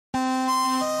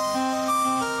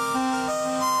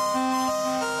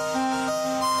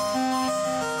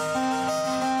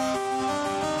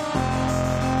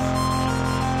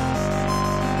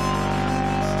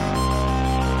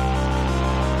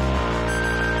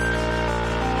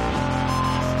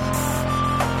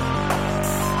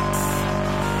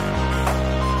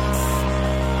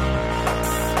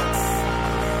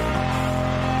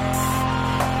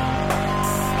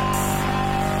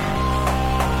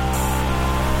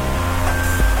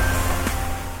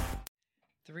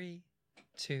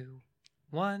2,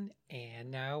 1,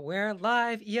 and now we're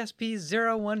live. ESP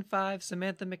 015,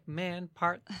 Samantha McMahon,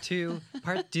 part 2,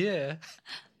 part 2.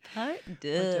 Part Part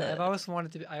deux. deux. I always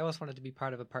wanted to be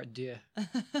part of a part 2.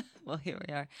 Well, here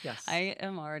we are. Yes. I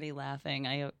am already laughing.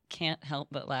 I can't help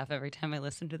but laugh every time I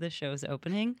listen to the show's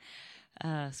opening,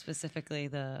 specifically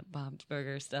the Bob's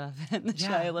Burger stuff and the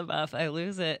Yeah. Shia LaBeouf. I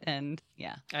lose it, and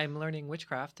yeah. I'm learning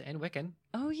witchcraft and Wiccan.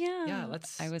 Oh yeah. Yeah,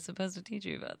 let's. I was supposed to teach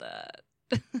you about that.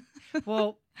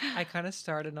 Well, I kind of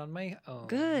started on my own.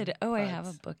 Good. Oh, I but- have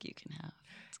a book you can have.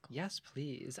 That's cool. Yes,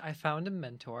 please. I found a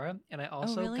mentor, and I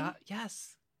also really? got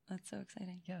yes. That's so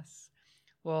exciting. Yes.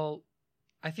 Well,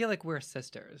 I feel like we're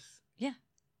sisters. Yeah.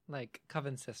 Like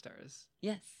coven sisters.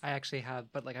 Yes. I actually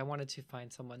have, but like I wanted to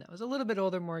find someone that was a little bit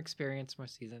older, more experienced, more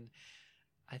seasoned.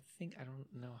 I don't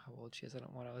know how old she is. I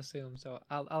don't want to assume, so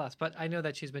I'll ask. But I know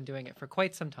that she's been doing it for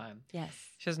quite some time. Yes.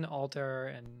 She has an altar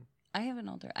and I have an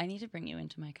altar. I need to bring you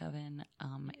into my coven.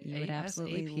 You would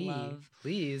absolutely ASAP.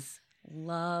 Please.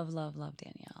 love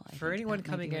Danielle. I For think anyone that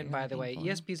might coming be what in, you're by the way,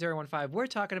 looking for. ESP 015, we're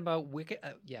talking about Wiccan.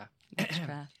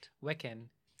 Witchcraft. Wiccan.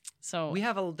 So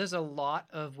There's a lot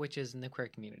of witches in the queer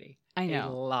community. I A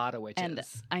know. lot of witches. And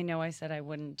I know I said I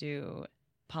wouldn't do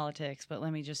politics, but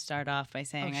let me just start off by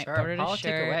saying sure. I ordered a Politic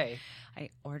shirt. away. I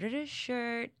ordered a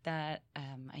shirt that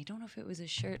I don't know if it was a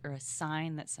shirt or a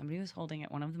sign that somebody was holding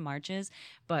at one of the marches,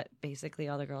 but basically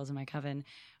all the girls in my coven,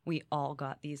 we all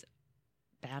got these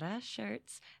badass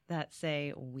shirts that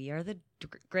say, "We are the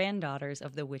granddaughters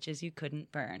of the witches you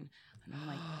couldn't burn." And I'm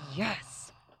like,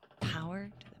 yes, power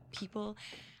to the people.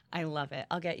 I love it.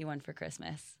 I'll get you one for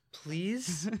Christmas.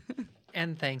 Please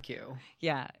and thank you.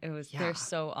 Yeah, it was. Yeah. They're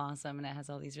so awesome, and it has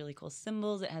all these really cool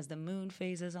symbols. It has the moon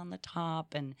phases on the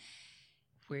top, and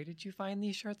Where did you find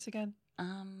these shirts again?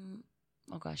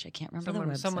 oh gosh, I can't remember the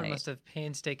website. Someone must have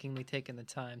painstakingly taken the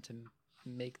time to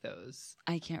make those.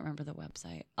 I can't remember the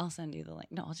website. I'll send you the link.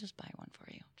 No, I'll just buy one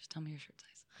for you. Just tell me your shirt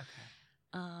size.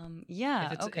 Okay.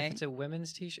 Yeah. If okay. it's a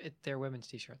women's t-shirt, they're women's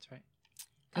t-shirts, right?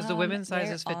 Because the women's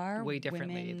sizes fit there are way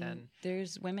differently women- than.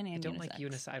 There's women and I don't unisex. like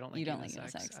unisex. I don't like You don't unisex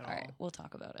like unisex. at All right, all. we'll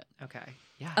talk about it. Okay.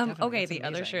 Yeah. definitely. Okay, That's the other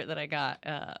amazing. shirt that I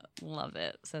got, love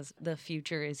it. Says "The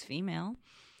future is female,"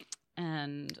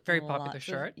 and Very popular lots of-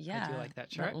 shirt. Yeah, I do like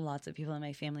that shirt. Lots of people in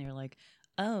my family are like,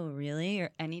 "Oh, really?"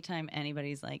 Or anytime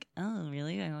anybody's like, "Oh,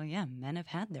 really?" I go, "Yeah, men have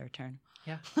had their turn."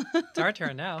 Yeah. It's our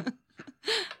turn now.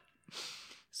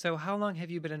 So, how long have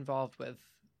you been involved with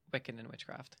Wiccan and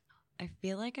witchcraft? I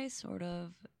feel like I sort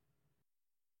of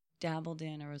dabbled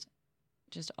in, or was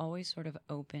just always sort of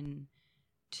open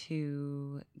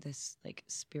to this like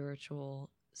spiritual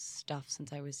stuff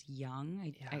since I was young.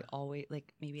 I Yeah. always,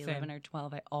 like maybe Same. 11 or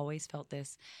 12, I always felt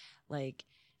this like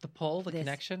The pull, the this-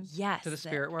 connection yes, to the the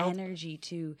spirit world? energy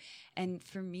too. And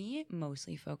for me, it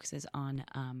mostly focuses on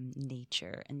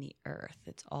nature and the earth.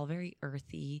 It's all very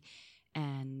earthy,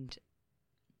 and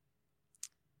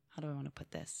how do I want to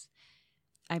put this?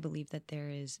 I believe that there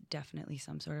is definitely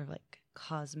some sort of like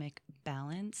cosmic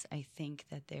balance. I think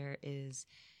that there is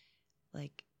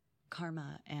like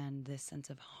karma and this sense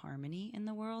of harmony in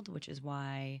the world, which is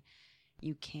why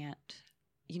you can't,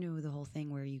 the whole thing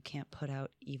where you can't put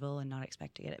out evil and not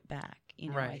expect to get it back. I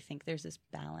Right. think there's this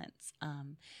balance.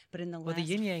 But in the Well, last the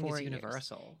yin yang 4 is years-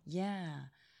 universal. Yeah.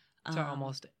 So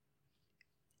almost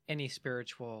any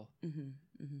spiritual. Mhm,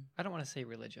 mhm. I don't want to say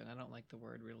religion. I don't like the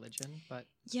word religion, but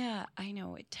Yeah, I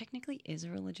know. It technically is a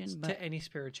religion, but to any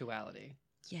spirituality,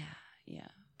 yeah.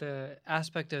 the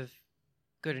aspect of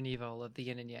good and evil, of the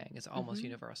yin and yang, is almost Mhm.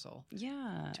 universal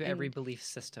Yeah. to every and belief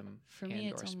system for me,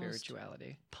 and it's or almost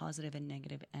spirituality. positive and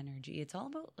negative energy. It's all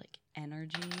about like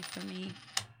energy for me.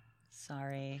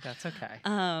 Sorry. That's okay.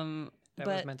 That That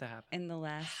but was meant to happen. in the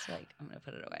last I'm gonna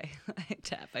put it away. I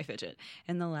tap, I fidget.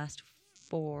 In the last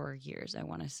 4 years, I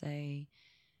want to say,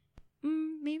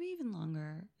 maybe even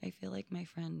longer. I feel like my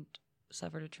friend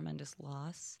suffered a tremendous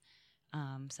loss.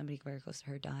 Somebody very close to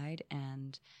her died,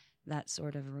 and that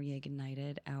sort of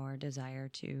reignited our desire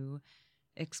to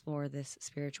explore this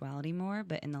spirituality more.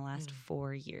 But in the last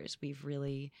 4 years, we've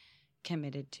really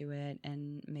committed to it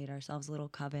and made ourselves a little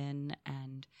coven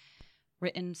and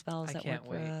written spells I that can't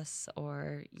work for wait. us.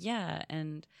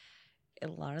 And a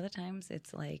lot of the times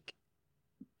it's like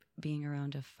being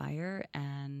around a fire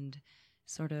and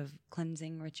sort of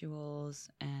cleansing rituals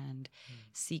and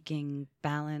seeking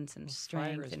balance and Well, fire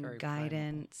strength is and very primal.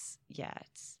 guidance. Yeah,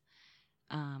 it's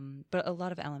but a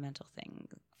lot of elemental things: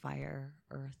 fire,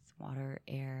 earth, water,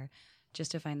 air,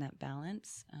 just to find that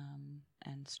balance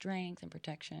and strength and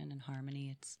protection and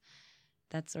harmony.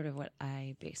 That's sort of what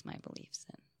I base my beliefs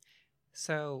in.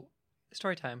 So,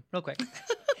 story time, real quick.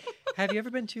 Have you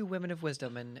ever been to Women of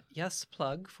Wisdom? And yes,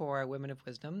 plug for Women of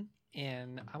Wisdom.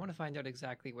 and I want to find out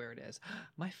exactly where it is.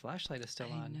 My flashlight is still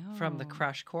I on from the know.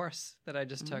 crash course that I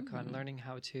just took on Mm. learning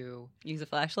how to. Use a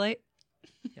flashlight.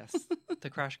 Yes, the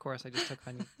crash course I just took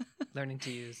on learning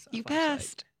to use. A You flashlight.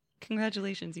 passed.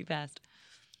 Congratulations, you passed.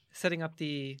 Setting up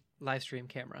the live stream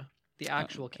camera, the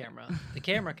actual camera, the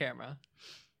camera.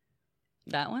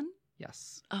 That one?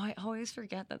 Yes, Oh, I always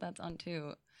forget that that's on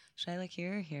too. Should I like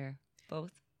here or here?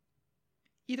 Both?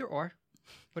 either or,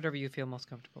 whatever you feel most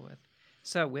comfortable with.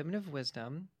 So, Women of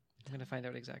Wisdom. I'm going to find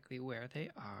out exactly where they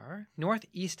are.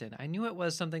 Northeaston. I knew it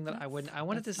was something that I wouldn't. I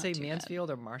wanted to that's say not too bad. Mansfield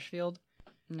or Marshfield.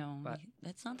 No, But-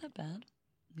 that's not that bad.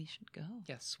 We should go.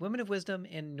 Yes, Women of Wisdom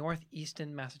in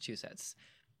Northeastern Massachusetts.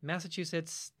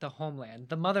 Massachusetts, the homeland,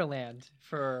 the motherland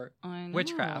for I know,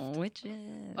 Witchcraft.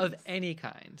 Witches. of any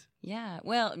kind. Yeah.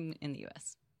 Well, in the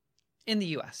U.S. In the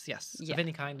U.S., yes, Yeah. of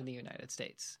any kind in the United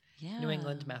States. Yeah. New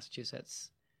England,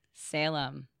 Massachusetts.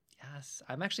 Salem. Yes,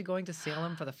 I'm actually going to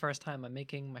Salem for the first time. I'm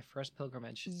making my first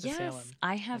pilgrimage to Yes, Salem.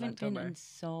 I haven't been October. in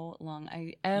so long. I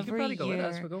You every can probably go year. with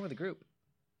us. We're going with a group.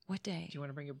 What day? Do you want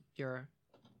to bring your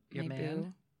My man,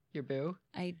 boo? your boo?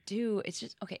 I do. It's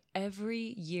just okay.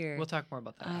 Every year, We'll talk more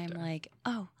about that I'm after. like,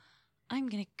 oh, I'm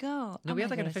gonna go. No, I'm we have gonna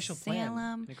like go an to official plan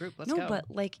Salem. in a group. Let's No, go.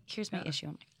 but like, here's my Yeah.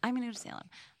 issue. I'm gonna go to Salem.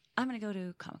 I'm gonna go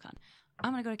to Comic Con.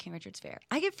 I'm gonna go to King Richard's Fair.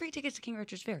 I get free tickets to King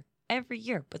Richard's Fair every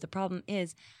year. But the problem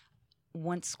is,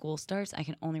 once school starts, I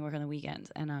can only work on the weekends,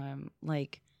 and I'm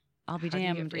like, I'll be How do you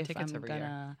get damned free if tickets I'm every year?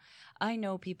 gonna. I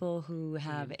know people who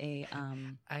have a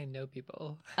I know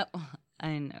people. Oh,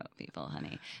 I know people,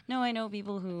 honey. No, I know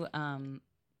people who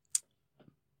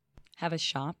have a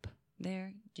shop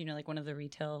there. Do you know, like one of the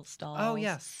retail stalls? Oh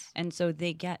yes. And so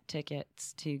they get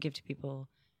tickets to give to people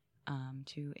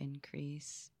to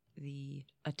increase the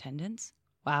attendance.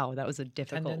 Wow, that was a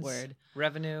difficult Attendance, word.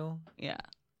 revenue, Yeah.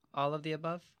 all of the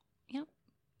above.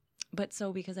 But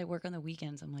so because I work on the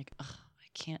weekends, I'm like, ugh, I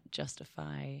can't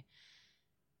justify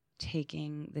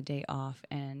taking the day off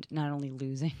and not only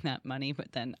losing that money,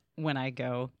 but then when I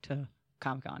go to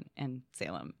Comic Con and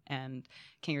Salem and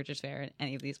King Richard's Fair and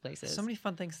any of these places So many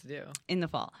fun things to do. in the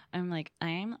fall, I'm like,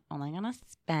 I'm only going to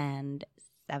spend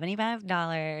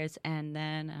 $75. And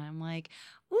then I'm like,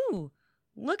 ooh,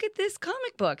 look at this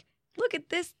comic book. Look at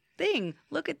this thing.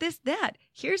 Look at this, that.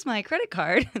 Here's my credit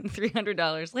card.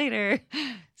 $300 later.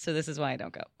 So this is why I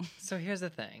don't go. So here's the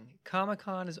thing: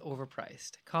 Comic-Con is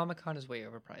overpriced. Comic-Con is way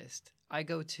overpriced. I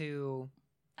go to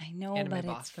I know, Anime but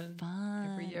Boston it's fun.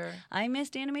 every year, I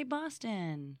missed Anime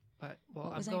Boston. but What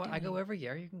I'm was I going. I go doing? every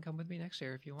year. You can come with me next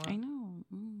year if you want. I know.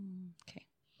 Okay.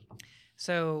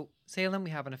 So Salem, we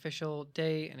have an official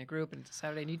day and a group, and it's a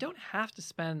Saturday. And you don't have to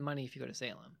spend money if you go to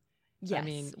Salem. Yes. I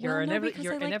mean, Well, you're, no, inevi- because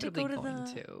you're I like inevitably to go to going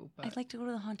the, to. But I'd like to go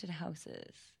to the haunted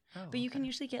houses. oh, But you can okay.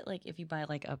 usually get, like, if you buy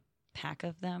like a pack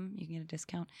of them, you can get a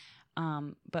discount.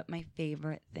 But my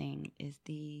favorite thing is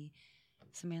the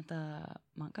Samantha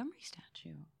Montgomery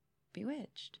statue,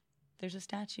 Bewitched. There's a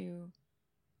statue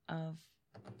of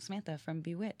Samantha from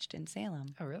Bewitched in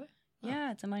Salem. Oh, really? Oh.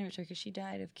 Yeah, it's a monument to her because she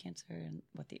died of cancer in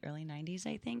the early 90s,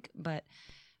 I think. But,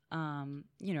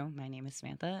 you know, my name is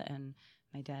Samantha, and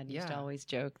my dad used to Yeah. always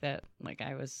joke that like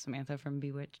I was Samantha from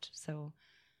Bewitched. So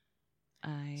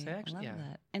I So actually- love yeah,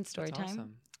 that. And story That's time.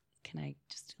 awesome. Can I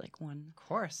just do like one Of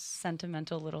course.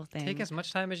 sentimental little thing? Take as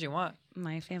much time as you want.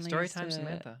 My family Story used time, to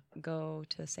Samantha. go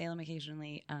to Salem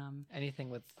occasionally. Anything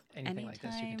like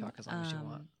this, you can talk as long as you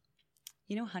want.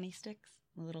 You know, honey sticks,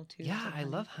 the little tubes. Yeah, of I honey?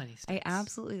 love honey sticks. I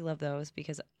absolutely love those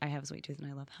because I have a sweet tooth and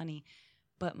I love honey.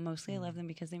 But mostly I Mm. love them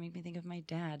because they make me think of my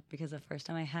dad. Because the first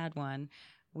time I had one,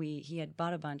 he had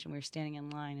bought a bunch and we were standing in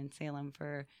line in Salem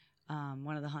for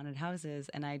one of the haunted houses.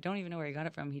 And I don't even know where he got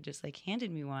it from. He just like handed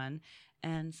me one.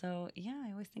 And so, yeah,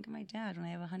 I always think of my dad when I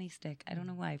have a honey stick. I don't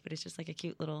know why, but it's just like a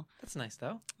cute little, That's nice,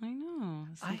 though. I know.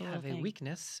 I simple have little a thing.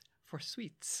 weakness for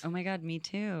sweets. Oh my God, me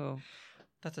too.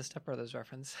 That's a Step Brothers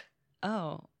reference.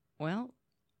 Oh, well,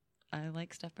 I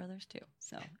like Step Brothers too.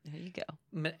 So there you go.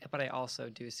 But I also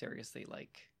do seriously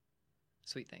like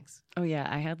sweet things. Oh yeah,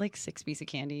 I had like 6 pieces of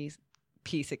candies, Ooh,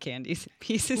 pieces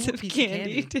piece of of candy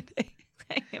candy. today.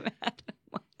 I am Adam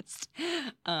West.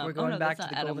 We're going back to that's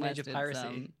the not Adam golden age of West, it's,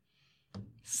 piracy.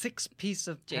 6 pieces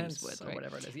of James pence Woods, or right?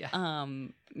 whatever it is. Yeah.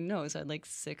 No, so I had like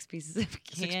 6 pieces of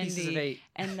 6 candy, pieces of 8.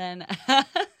 and then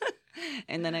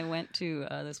and then I went to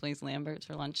this place Lambert's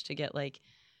for lunch to get like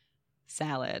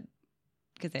salad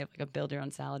because they have like a build your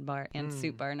own salad bar and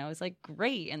soup bar, and I was like,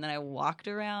 great. And then I walked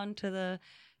around to the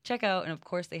checkout, and of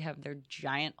course they have their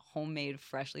giant homemade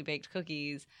freshly baked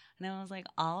cookies, and I was like,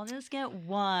 I'll just get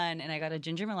one. And I got a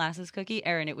ginger molasses cookie.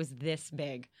 Erin, it was this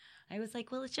big. I was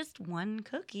like, well, it's just one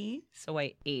cookie, so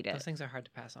I ate Those it. things are hard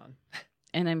to pass on.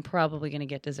 And I'm probably going to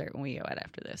get dessert when we go out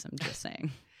after this. I'm just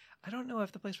saying. I don't know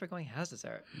if the place we're going has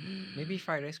dessert. Maybe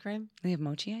fried ice cream? They have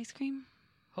mochi ice cream?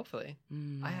 Hopefully.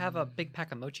 Mm. I have a big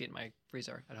pack of mochi in my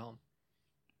freezer at home.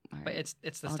 All But right.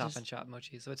 it's the I'll Stop just- and Shop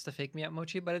mochi. So it's the Fake Me Up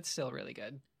mochi, but it's still really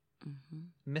good.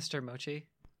 Mm-hmm. Mr. Mochi.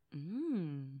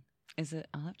 Is it?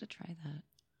 I'll have to try that.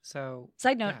 So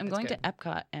Side note, yeah, I'm it's going good. to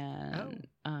Epcot and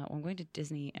I'm going to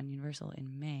Disney and Universal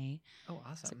in May. Oh,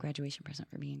 It's a awesome. graduation present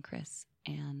for me and Chris.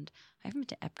 And I haven't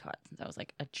been to Epcot since I was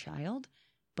like a child,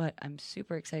 but I'm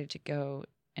super excited to go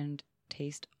and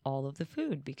taste all of the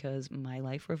food because my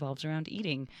life revolves around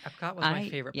eating. Epcot was my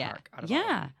favorite park out of all of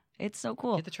them. It's so You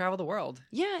cool. get to travel the world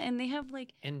Yeah, and they have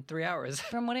like, in 3 hours.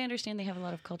 from what I understand, they have a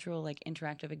lot of cultural like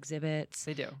interactive exhibits.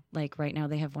 They do. Like right now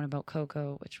they have one about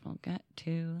Coco, which we'll get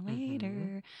to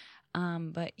later.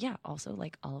 But yeah, also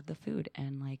like all of the food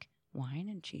and like wine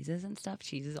and cheeses and stuff.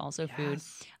 Cheese is also food.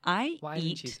 Yes. I Wine and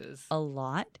eat cheeses. a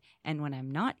lot, and when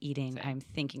I'm not eating, Same. I'm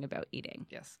thinking about eating.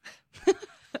 Yes.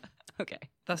 Okay.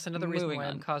 That's another reason Moving why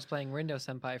I'm on. cosplaying Rindo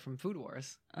Senpai from Food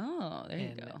Wars Oh, there you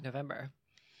in go. November.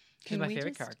 She's Can my we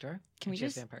favorite just- character. can and we she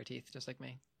has just vampire teeth, just like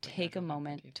me. Take a Vampire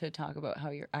moment teeth. to talk about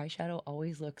how your eyeshadow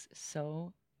always looks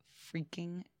so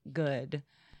freaking good,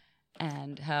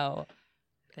 and how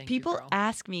Thank people you, girl.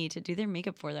 ask me to do their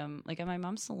makeup for them. Like at my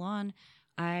mom's salon,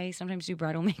 I sometimes do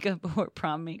bridal makeup or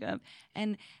prom makeup,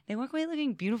 and they walk away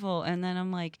looking beautiful. And then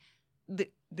I'm like,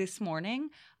 this morning,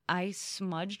 I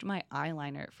smudged my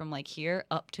eyeliner from like here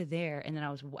up to there, and then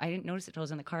I didn't notice it till I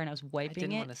was in the car, and I was I wiping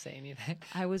didn't it. want to say anything.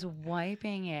 I was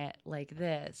wiping it like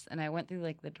this, and I went through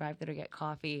like the drive-thru to get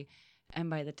coffee, and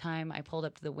by the time I pulled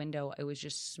up to the window, it was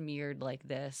just smeared like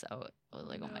this. I was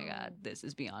like, oh my God, this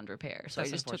is beyond repair. So That's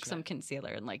I just took some unfortunate. concealer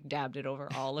and like dabbed it over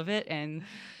all of it and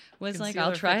was like, Concealer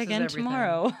I'll try fixes again everything.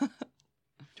 tomorrow.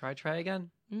 Try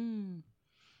again.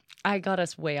 I got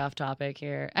us way off topic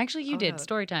here. Actually, you Oh, did. no.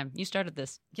 Story time. You started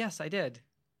this. Yes, I did.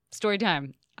 Story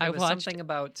time. I It was watched something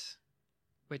about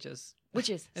witches,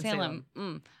 Witches, in Salem.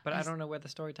 but I Yes. don't know where the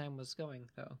story time was going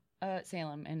though.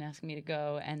 Salem, and asked me to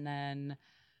go, and then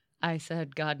I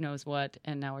said God knows what,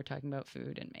 and now we're talking about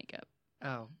food and makeup.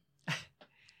 Oh,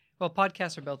 well,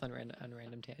 podcasts are built on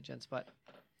random tangents, but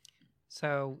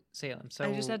so Salem. So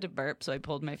I just had to burp, so I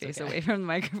pulled my It's face okay. away from the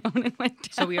microphone and went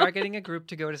down. So we are getting a group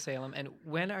to go to Salem, and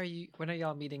when are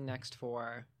y'all meeting next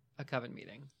for a coven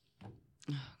meeting?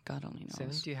 God only knows. Soon?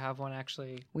 Do you have one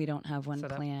actually? We don't have one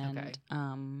set up? planned.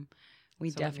 Okay. We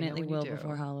So let me know definitely when you will do.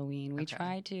 before Halloween. We Okay.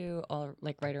 try to all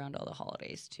like right around all the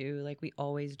holidays too. Like we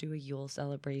always do a Yule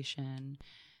celebration.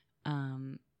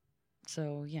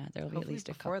 So yeah, there will be at Hopefully least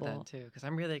a before couple. then too, because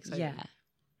I'm really excited. Yeah,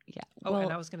 yeah. Oh, well,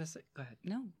 and I was gonna say, go ahead.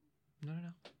 no. No.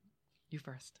 You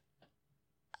first.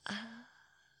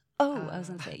 I was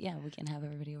gonna say, yeah, we can have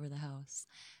everybody over the house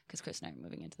because Chris and I are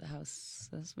moving into the house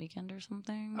this weekend or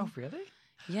something. Oh, really?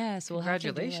 yeah. So we'll have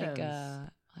to do like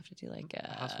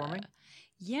Congratulations. Housewarming?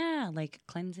 Yeah, like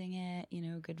cleansing it. You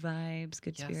know, good vibes,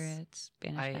 good Yes. spirits,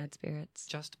 banish I bad spirits.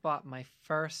 Just bought my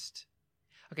first.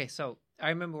 Okay, so I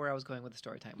remember where I was going with the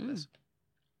story time with this.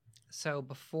 So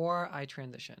before I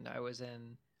transitioned, I was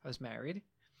married,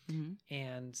 Mhm.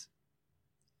 and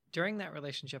during that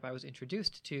relationship, I was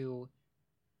introduced to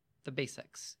the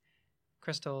basics: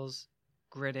 crystals,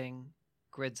 gridding,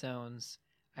 grid zones.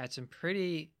 I had some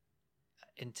pretty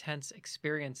intense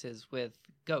experiences with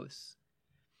ghosts,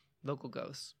 local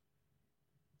ghosts,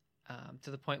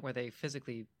 to the point where they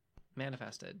physically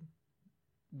manifested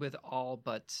with all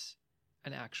but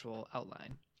an actual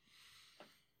outline.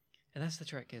 And that's the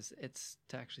trick, is it's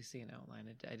to actually see an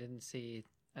outline. I didn't see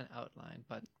an outline,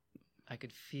 but I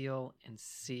could feel and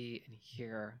see and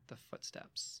hear the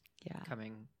footsteps Yeah.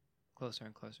 coming closer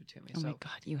and closer to me. Oh so my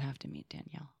God, you have to meet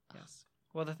Danielle. yes.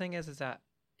 Well, the thing is that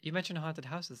you mentioned haunted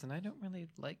houses, and I don't really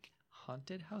like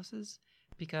haunted houses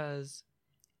because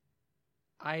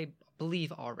I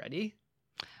believe already.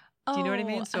 Do you know what I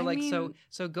mean? So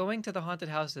so going to the haunted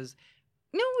houses.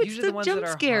 No, it's usually the the ones that jump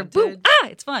are scare. Boo! haunted-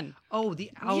 It's fun. Oh,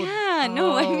 Yeah,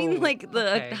 no, I mean oh, like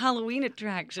the okay. Halloween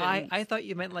attraction. I thought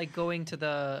you meant like going to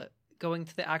the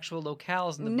actual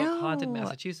locales in the book Haunted No.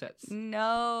 Massachusetts,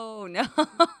 No.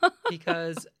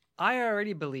 because I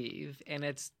already believe, and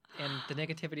the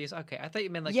negativity is okay. I thought you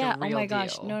meant like yeah. the real Oh my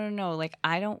gosh. deal. No. Like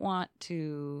I don't want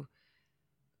to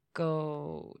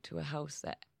go to a house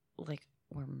that like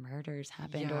where murders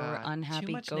happened or Yeah, too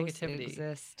unhappy much ghosts negativity.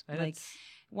 exist. And Like, it's-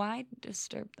 why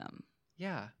disturb them?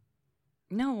 yeah.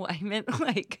 No, I meant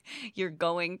like you're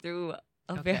going through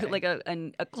a Okay. very like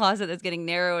a closet that's getting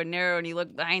narrow and narrow, and you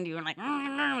look behind you and like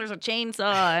there's a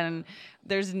chainsaw and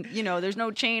there's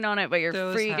no chain on it, but you're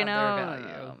Those freaking have their out.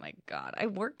 value. Oh my God, I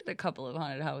worked at a couple of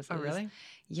haunted houses. Oh, really?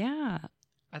 Yeah.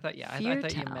 I thought, yeah, I Fear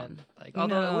thought you Town. meant like.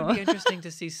 Although it would No. be interesting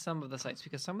to see some of the sites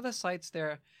because some of the sites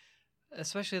there,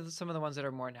 especially some of the ones that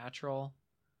are more natural,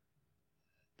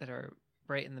 that are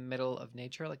right in the middle of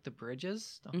nature, like the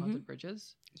bridges, the haunted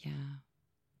bridges. Yeah.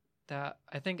 That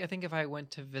I think if I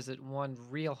went to visit one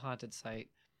real haunted site,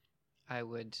 I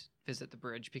would visit the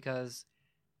bridge because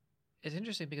it's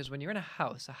interesting because when you're in a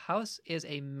house is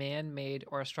a man-made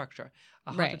or a structure,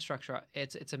 a haunted Right. structure.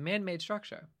 It's a man-made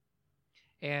structure.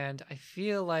 And I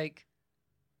feel like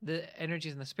the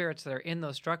energies and the spirits that are in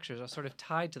those structures are sort of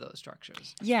tied to those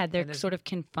structures. Yeah, they're And there's- sort of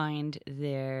confined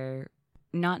there,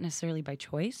 not necessarily by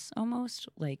choice, almost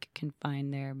like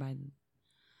confined there by,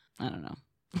 I don't know.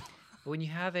 When you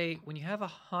have a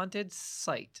haunted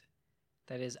site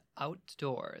that is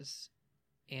outdoors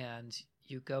and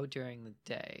you go during the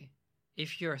day,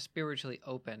 if you're spiritually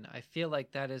open, I feel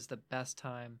like that is the best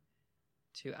time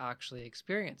to actually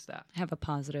experience that. Have a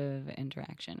positive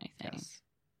interaction, I think. Yes.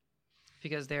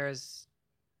 Because there's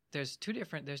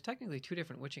technically two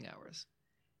different witching hours.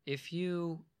 If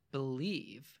you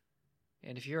believe,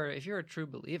 and if you're a true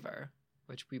believer,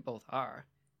 which we both are,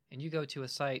 and you go to a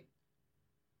site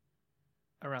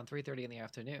around 3:30 in the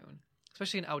afternoon,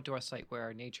 especially an outdoor site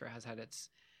where nature has had its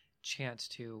chance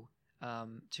to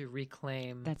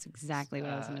reclaim. That's exactly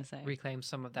what I was going to say. Reclaim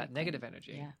some of that Reclaim, negative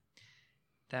energy. Yeah.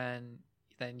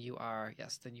 Then you are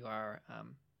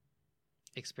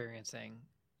experiencing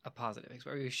a positive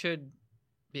experience. Or you should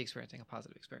be experiencing a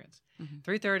positive experience. Mhm.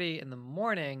 3:30 in the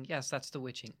morning, yes, that's the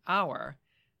witching hour,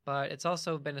 but it's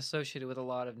also been associated with a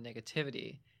lot of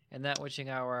negativity. And that witching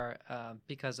hour,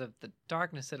 because of the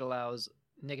darkness, it allows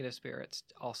negative spirits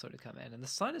also to come in. And the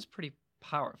sun is pretty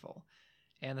powerful.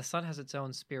 And the sun has its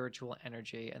own spiritual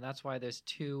energy. And that's why there's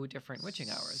two different witching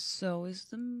hours. So is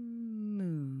the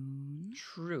moon.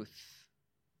 Truth.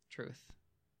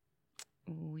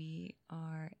 We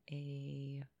are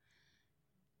a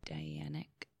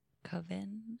Dianic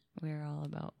coven. We're all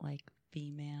about like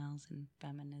females and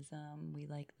feminism. We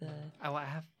like the Oh, I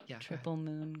have, yeah. go ahead. triple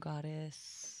moon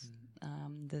goddess,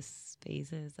 the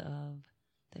phases of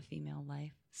the female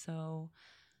life. So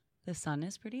the sun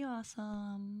is pretty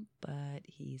awesome, but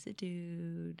he's a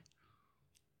dude.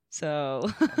 So,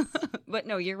 but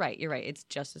no, you're right. It's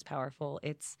just as powerful.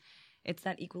 It's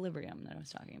that equilibrium that I was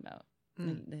talking about. The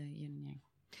yin and yang.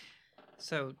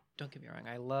 So don't get me wrong.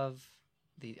 I love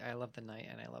the night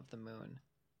and I love the moon,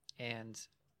 and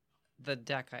the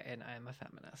deck. And I'm a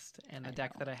feminist, and the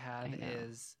deck that I have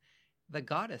is the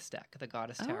goddess deck, the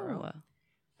goddess tarot. Oh,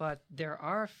 But there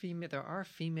are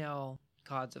female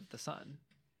gods of the sun,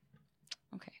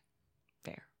 okay,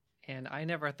 fair. and I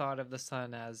never thought of the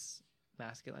sun as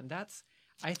masculine.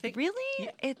 I think Really,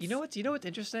 you know what's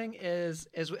interesting is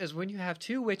when you have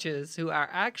two witches who are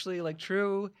actually like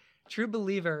true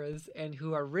believers and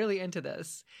who are really into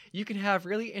this, you can have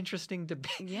really interesting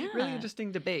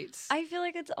debates. I feel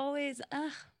like it's always,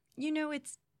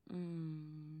 it's.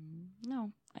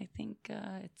 No, I think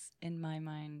it's in my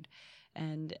mind,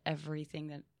 and everything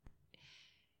that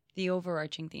the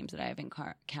overarching themes that I have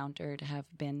encountered have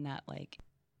been that, like,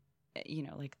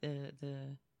 like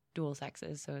the dual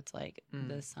sexes. So it's like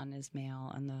the sun is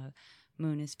male and the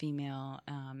moon is female,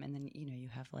 and then you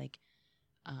have like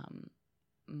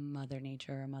Mother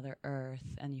Nature, Mother Earth,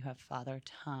 and you have Father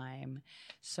Time.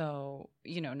 So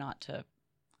not to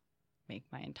make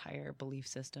my entire belief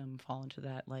system fall into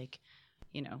that like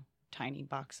tiny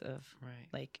box of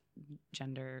like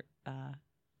gender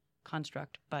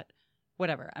construct, but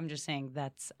whatever. I'm just saying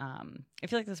that's I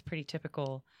feel like that's a pretty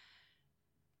typical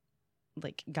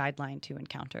like guideline to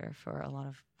encounter for a lot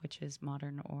of witches,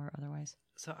 modern or otherwise.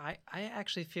 So I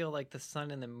actually feel like the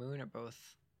sun and the moon are both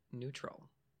neutral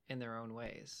in their own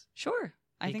ways. Sure.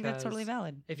 I think that's totally Because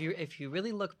valid. If you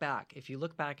really look back,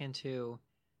 into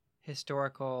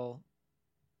historical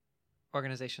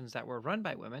organizations that were run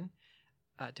by women,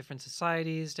 different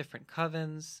societies, different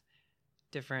covens,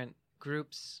 different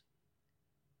groups,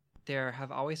 there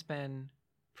have always been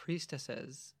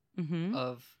priestesses Mm-hmm.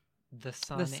 of the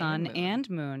sun, The sun and moon. and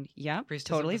moon. Yep. Priestess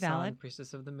Totally of the sun, valid.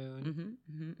 priestess of the moon, Mm-hmm.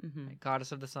 Mm-hmm. Mm-hmm. right?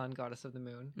 Goddess of the sun, goddess of the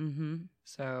moon. Mm-hmm.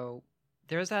 So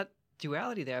there's that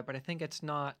duality there, but I think it's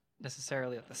not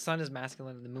necessarily that the sun is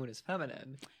masculine and the moon is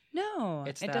feminine. No,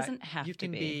 It's it that doesn't have you to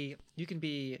can be. you can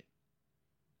be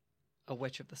a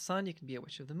witch of the sun, you can be a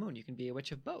witch of the moon, you can be a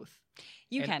witch of both.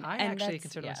 You And can. I and actually that's-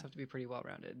 consider yeah. myself to be pretty well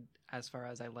rounded as far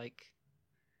as I like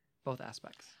both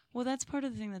aspects. Well, that's part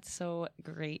of the thing that's so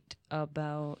great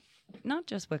about not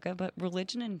just Wicca, but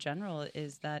religion in general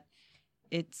is that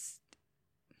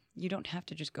you don't have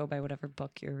to just go by whatever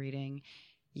book you're reading.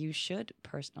 You should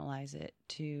personalize it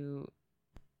to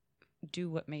do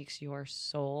what makes your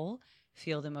soul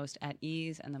feel the most at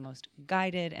ease and the most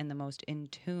guided and the most in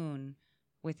tune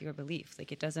with your beliefs.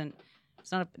 Like there's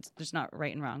not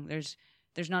right and wrong. There's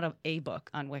not a book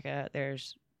on Wicca.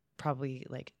 There's probably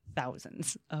like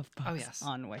thousands of books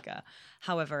on Wicca.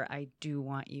 However, I do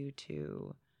want you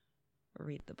to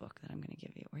read the book that I'm going to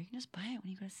give you, or you can just buy it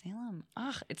when you go to Salem.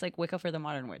 It's like Wicca for the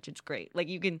Modern Witch. It's great. Like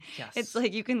it's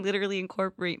like you can literally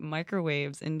incorporate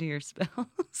microwaves into your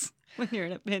spells when you're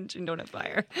in a pinch and don't have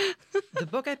fire. The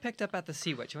book I picked up at the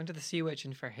Sea Witch. I went to the Sea Witch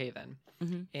in Fairhaven,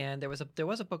 and there was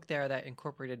a book there that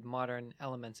incorporated modern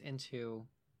elements into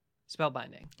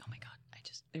spellbinding. Oh my God.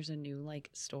 There's a new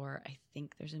store. I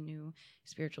think there's a new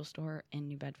spiritual store in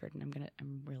New Bedford, and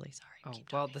I'm really sorry.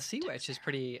 The Sea Witch is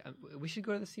pretty. We should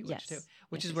go to the Sea Witch too,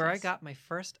 which is where I got my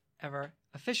first ever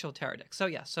official tarot deck. So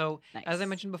nice. As I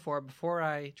mentioned before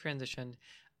I transitioned,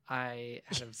 I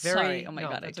had a very. Sorry. Oh my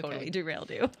God, I totally derailed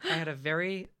you. I had a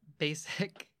very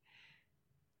basic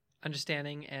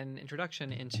understanding and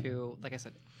introduction into, like I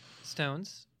said,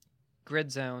 stones,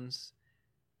 grid zones,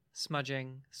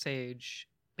 smudging, sage,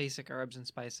 basic herbs and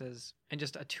spices, and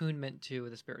just attunement to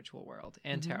the spiritual world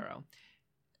and tarot.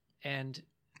 And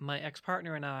my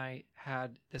ex-partner and I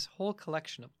had this whole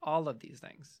collection of all of these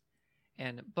things,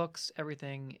 and books,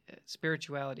 everything,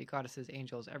 spirituality, goddesses,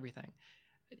 angels, everything.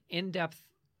 In-depth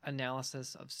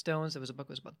analysis of stones. There was a book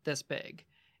that was about this big,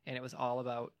 and it was all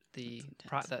about the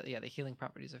healing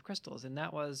properties of crystals. And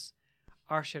that was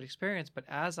our shared experience. But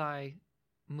as I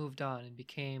moved on and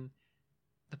became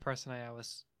the person I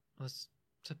was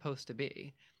supposed to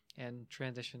be and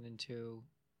transitioned into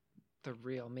the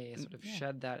real me, sort of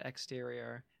shed that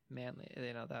exterior manly,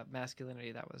 that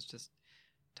masculinity that was just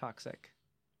toxic.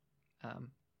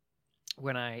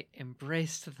 When I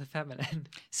embraced the feminine.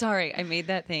 Sorry, I made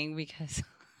that thing because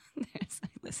I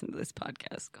listened to this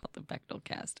podcast called the Bechtel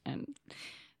Cast, and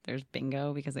there's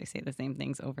bingo because I say the same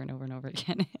things over and over and over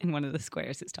again. And one of the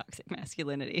squares is toxic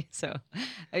masculinity. So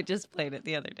I just played it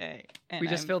the other day. And we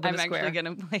just filled in a square. I'm actually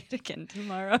going to play it again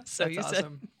tomorrow. So That's you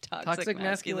awesome. said toxic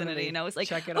masculinity. And I was like,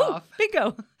 check it off.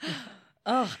 Bingo.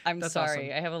 I'm That's sorry.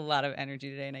 awesome. I have a lot of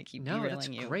energy today and I keep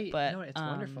derailing you. No, that's great. But, no, it's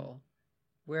wonderful.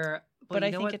 But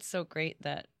I think it's so great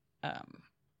that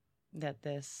that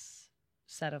this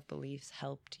set of beliefs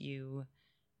helped you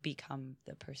become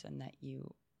the person that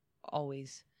you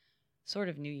always sort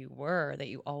of knew you were, that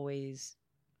you always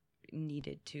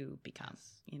needed to become,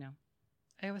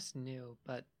 I always knew,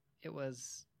 but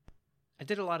I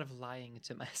did a lot of lying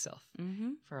to myself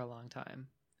for a long time.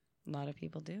 A lot of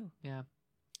people do. Yeah.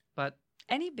 But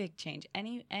any big change,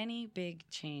 any big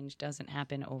change doesn't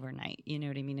happen overnight. You know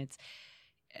what I mean? It's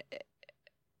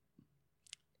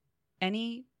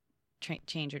any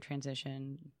change or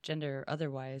transition, gender or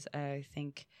otherwise, I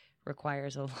think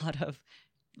requires a lot of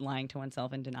lying to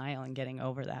oneself in denial and getting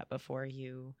over that before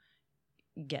you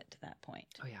get to that point.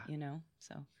 Oh, yeah.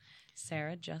 So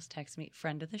Sarah just texted me,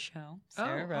 friend of the show,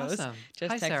 Sarah Rose. Awesome.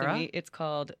 Just Hi, texted Sarah. me. It's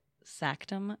called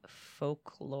Sanctum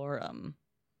Folklorum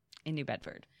in New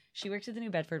Bedford. She works at the New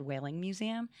Bedford Whaling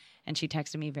Museum, and she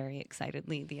texted me very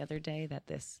excitedly the other day that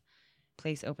this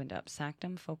place opened up,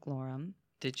 Sanctum Folklorum.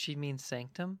 Did she mean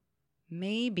sanctum?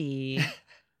 Maybe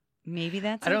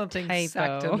that's I don't think typo.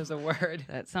 sanctum is a word.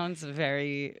 That sounds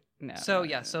very no. So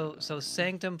so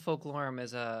Sanctum Folklorum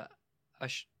is a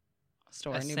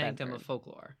store a in New sanctum Bedford. of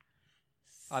folklore,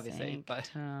 obviously.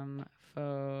 Sanctum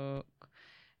folk.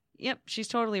 Yep, she's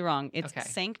totally wrong. It's Okay.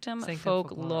 Sanctum Sanctum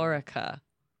Folklorica.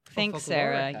 Thanks,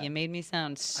 Sarah. Folklorica. You made me sound I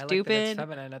like that it's stupid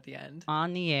feminine at the end.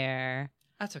 on the air.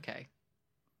 That's okay.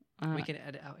 We can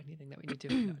edit out anything that we need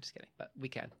to. No, just kidding. But we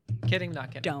can. Kidding,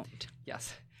 not kidding. Don't.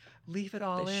 Yes. Leave it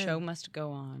all The in. show must go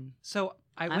on. So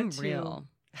I'm real.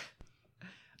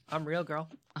 I'm real, girl.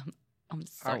 I'm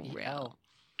so R-E-L. real.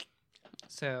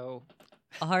 So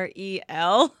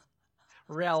REL.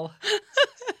 rel.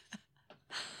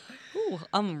 Ooh,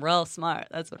 I'm real smart.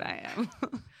 That's what I am.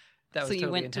 That was so totally you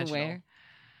went to intentional. where?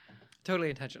 Totally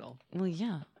intentional. Well,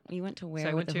 yeah. You went to where? So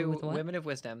I went with the who, to with what? Women of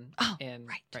Wisdom, Oh, and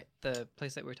right. the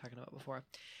place that we were talking about before.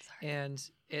 Sorry. And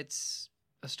it's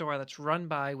a store that's run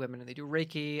by women, and they do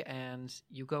Reiki, and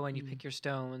you go and you pick your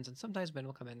stones, and sometimes men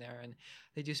will come in there, and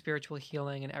they do spiritual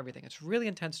healing and everything. It's a really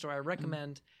intense store. I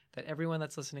recommend that everyone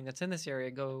that's listening that's in this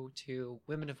area go to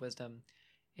Women of Wisdom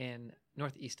in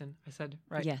Northeastern, I said,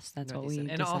 right? Yes, that's what we Northeastern.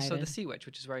 And decided. also the Sea Witch,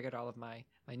 which is where I get all of my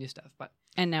new stuff. But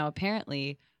And now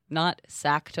apparently not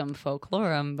Sanctum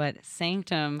Folklorum, but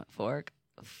Sanctum Folklorica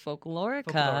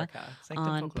Sanctum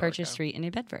on Folklorica, Purchase Street in New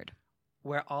Bedford.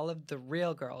 where all of the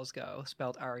real girls go,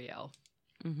 spelled R-E-L.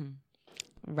 Mm-hmm.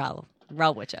 Rel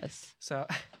witches. So,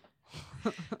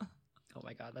 oh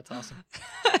my God, that's awesome.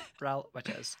 Rel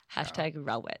witches. Hashtag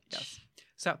Rel witch. Yes.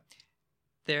 So,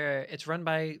 it's run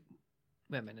by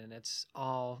women, and it's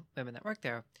all women that work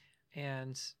there.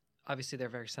 And obviously they're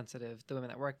very sensitive. The women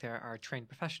that work there are trained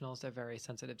professionals. They're very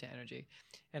sensitive to energy.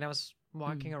 And I was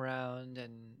walking around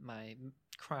in my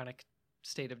chronic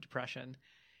state of depression,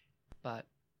 but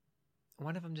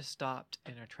one of them just stopped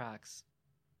in her tracks,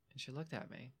 and she looked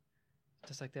at me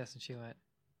just like this, and she went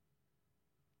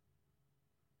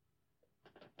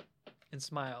and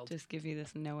smiled. Just give you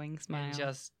this knowing smile. And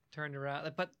just turned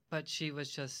around. But she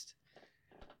was just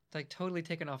like totally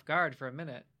taken off guard for a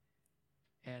minute.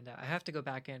 And I have to go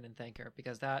back in and thank her,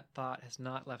 because that thought has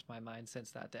not left my mind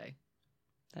since that day.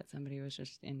 That somebody was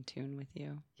just in tune with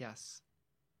you. Yes.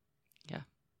 Yeah.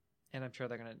 And I'm sure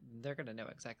they're gonna know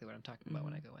exactly what I'm talking about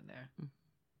when I go in there. Mm-hmm.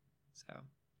 So,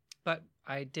 but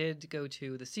I did go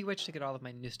to the Sea Witch to get all of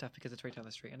my new stuff because it's right down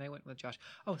the street, and I went with Josh.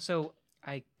 Oh, so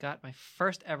I got my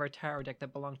first ever tarot deck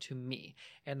that belonged to me.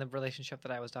 And the relationship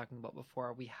that I was talking about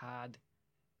before, we had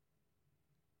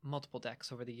multiple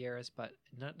decks over the years, but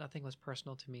nothing was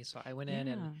personal to me. So I went in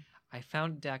and I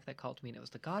found a deck that called to me, and it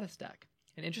was the Goddess deck.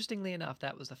 And interestingly enough,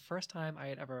 that was the first time I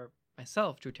had ever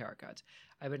myself drew tarot cards.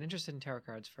 I've been interested in tarot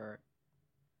cards for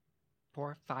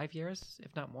 4 or 5 years,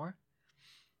 if not more.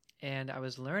 And I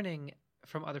was learning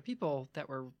from other people that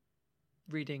were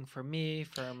reading for me,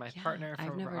 for my partner,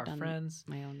 for our friends.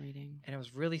 My own reading. And I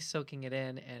was really soaking it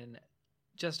in. And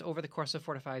just over the course of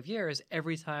 4 to 5 years,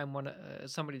 every time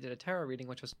somebody did a tarot reading,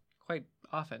 which was quite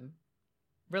often,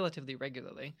 relatively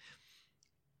regularly,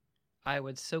 I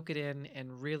would soak it in,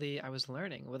 and really I was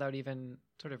learning without even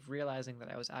sort of realizing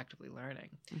that I was actively learning.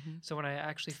 Mm-hmm. So when I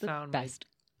actually it's found the best.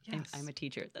 Yes. I'm a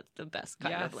teacher. That's the best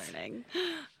kind of learning.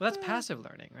 Well, that's passive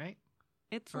learning, right?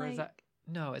 It's or like... is that...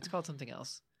 No, it's called something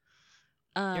else.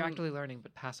 You're actively learning,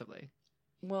 but passively.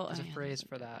 Well, there's a phrase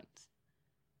for that.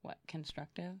 What,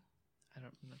 constructive? I'm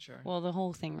not sure. Well, the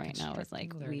whole thing right now is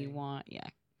like learning. we want,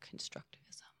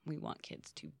 constructivism. We want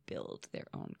kids to build their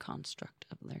own construct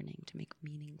of learning to make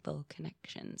meaningful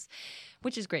connections,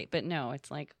 which is great. But no,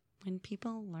 it's like when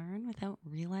people learn without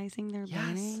realizing they're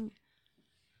learning.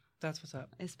 That's what's up.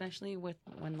 Especially when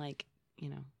like,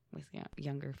 with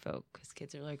younger folk, because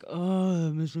kids are like,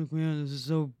 oh, Miss McMahon, this is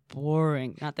so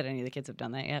boring. Not that any of the kids have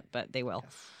done that yet, but they will.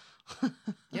 Yes.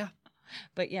 Yeah.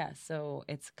 But yeah, so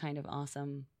it's kind of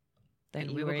awesome that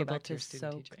you were able to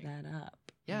soak that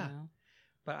up. Yeah. You know?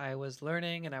 But I was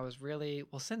learning, and I was really,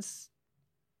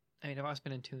 I've always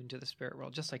been in tune to the spirit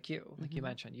world, just like you. Like you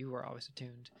mentioned, you were always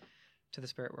attuned to the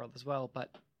spirit world as well. But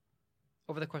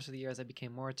over the course of the years, I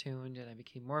became more attuned, and I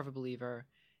became more of a believer,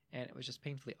 and it was just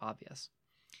painfully obvious.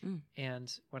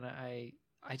 And when I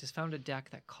just found a deck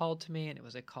that called to me, and it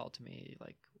was a call to me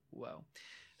like, whoa.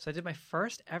 So I did my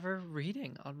first ever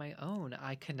reading on my own.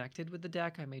 I connected with the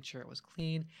deck. I made sure it was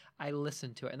clean. I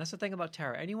listened to it. And that's the thing about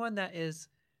tarot. Anyone that is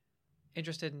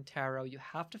interested in tarot, you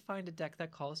have to find a deck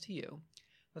that calls to you,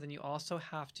 but then you also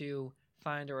have to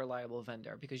find a reliable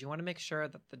vendor, because you want to make sure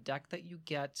that the deck that you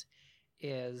get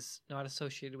is not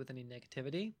associated with any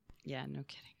negativity. Yeah, no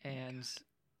kidding. And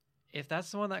if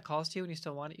that's the one that calls to you and you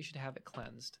still want it, you should have it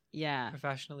cleansed. Yeah.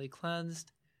 Professionally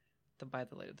cleansed by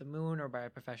the light of the moon, or by a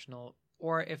professional.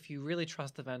 Or if you really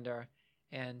trust the vendor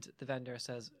and the vendor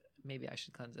says, maybe I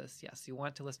should cleanse this. Yes, you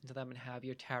want to listen to them and have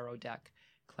your tarot deck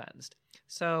cleansed.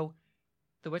 So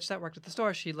the witch that worked at the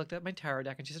store, she looked at my tarot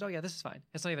deck and she said, oh yeah, this is fine.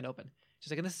 It's not even open.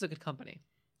 She's like, and this is a good company.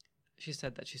 She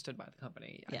said that she stood by the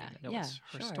company. Yeah. I know it's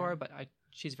her store, but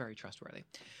she's very trustworthy.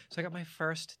 So I got my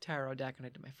first tarot deck, and I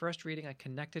did my first reading. I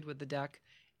connected with the deck,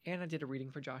 and I did a reading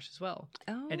for Josh as well.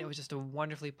 Oh. And it was just a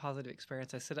wonderfully positive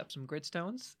experience. I set up some grid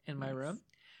stones in my room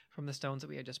from the stones that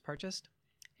we had just purchased.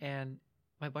 And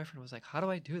my boyfriend was like, how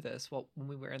do I do this? Well, when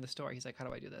we were in the store, he's like, how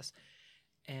do I do this?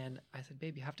 And I said,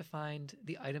 babe, you have to find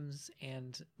the items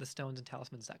and the stones and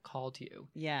talismans that call to you.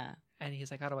 Yeah. And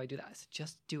he's like, how do I do that? I said,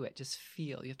 just do it. Just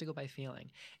feel. You have to go by feeling.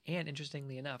 And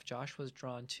interestingly enough, Josh was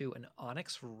drawn to an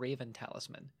onyx raven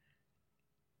talisman.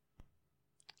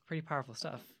 Pretty powerful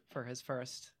stuff for his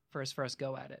first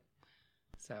go at it.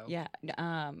 So yeah,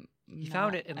 he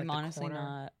found it in like, I'm the honestly corner.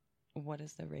 not. What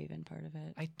is the raven part of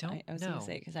it? I don't know. I was gonna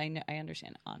say, because I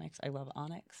understand onyx. I love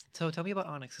onyx. So tell me about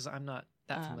onyx, because I'm not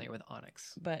that familiar with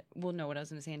onyx. But no, what I was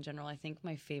gonna say in general, I think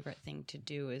my favorite thing to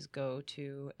do is go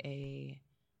to a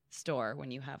store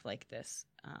when you have like this.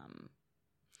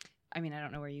 I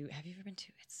don't know where have you ever been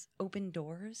to? It's Open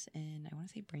Doors in, I want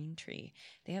to say, Braintree.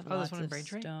 They have lots of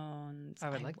stones. I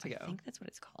would like to go. I think that's what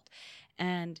it's called.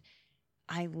 And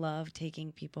I love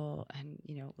taking people and,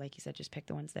 like you said, just pick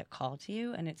the ones that call to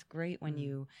you. And it's great when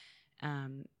you,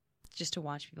 just to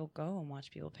watch people go and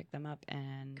watch people pick them up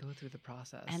and go through the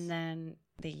process. And then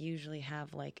they usually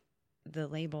have like the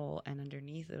label, and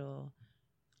underneath it'll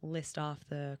list off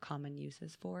the common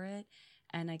uses for it.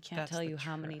 And I can't That's tell the you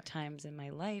how many trick. times in my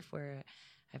life where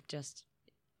I've just,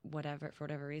 for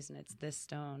whatever reason, it's this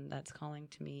stone that's calling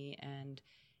to me. And,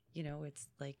 you know, it's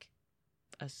like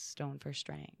a stone for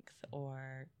strength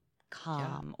or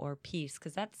calm or peace.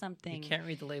 Because that's something. You can't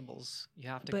read the labels. You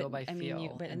have to But, go by I mean,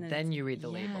 feel. and and then then you read the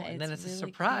label. And then it's a really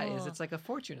surprise. cool. It's like a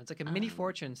fortune. It's like a mini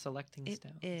fortune selecting It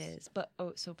stones. is. But,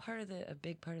 so a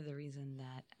big part of the reason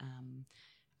that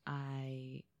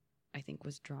I think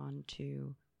was drawn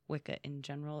to Wicca in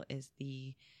general is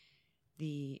the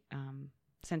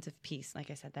sense of peace. Like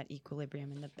I said, that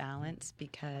equilibrium and the balance, I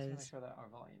just want to because make sure that our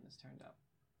volume is turned up.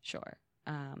 sure,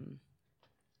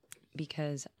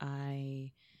 because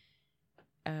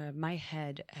my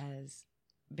head has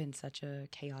been such a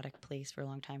chaotic place for a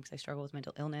long time because I struggle with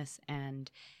mental illness, and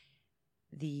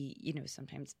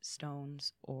sometimes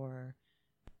stones or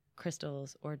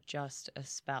crystals or just a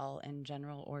spell in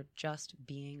general or just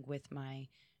being with my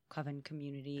coven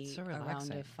community so around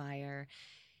relaxing. a fire.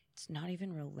 It's not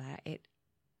even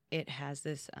it has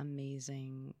this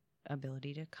amazing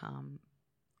ability to calm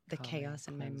the Calming, chaos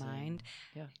in my cleansing. mind.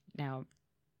 Yeah. Now,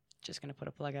 just going to put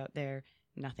a plug out there.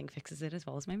 Nothing fixes it as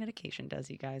well as my medication does,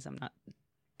 you guys.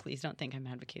 Please don't think I'm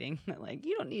advocating that, like,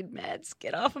 you don't need meds.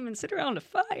 Get off them and sit around a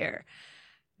fire.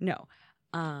 No.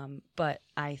 But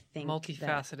I think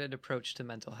Multifaceted approach to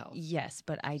mental health. Yes,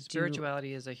 but I do.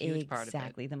 Spirituality is a huge part of it.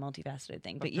 Exactly, the multifaceted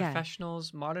thing. But yeah.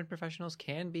 modern professionals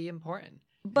can be important.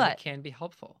 But it can be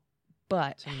helpful.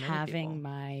 But to many having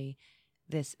people.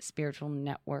 this spiritual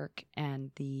network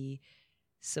and the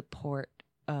support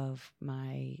of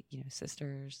my,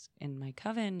 sisters in my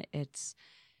coven, it's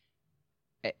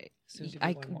Soon to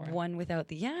be one more. one without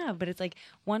but it's like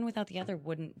one without the other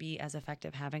wouldn't be as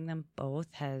effective. Having them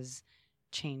both has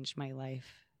changed my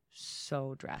life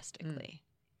so drastically.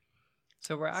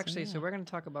 So we're going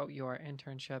to talk about your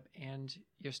internship and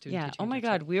your student Yeah. teaching Oh my internship.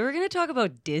 God, we were going to talk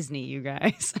about Disney, you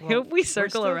guys. I Well, hope we we're circle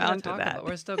still gonna around to talk that.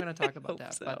 we're still going to talk about Hope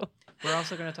that, so. but we're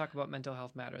also going to talk about mental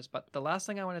health matters. But the last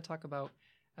thing I want to talk about,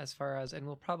 as far as, and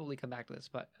we'll probably come back to this,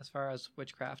 but as far as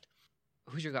witchcraft,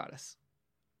 who's your goddess?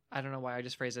 I don't know why I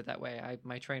just phrased it that way.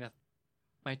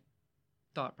 My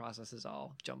thought process is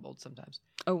all jumbled sometimes.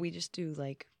 Oh, we just do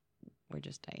we're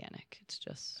just Dianic. It's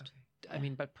just. Okay. I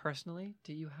mean, but personally,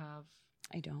 do you have?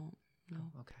 I don't. No.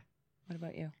 Oh, okay. What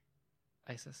about you?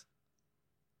 Isis.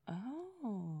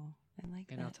 Oh, I like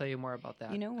that. And I'll tell you more about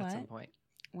that. You know At some what? point.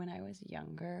 When I was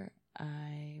younger,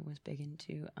 I was big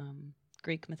into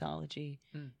Greek mythology,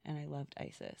 and I loved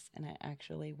Isis. And I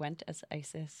actually went as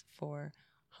Isis for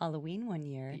Halloween one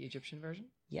year. The Egyptian version?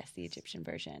 Yes, the Egyptian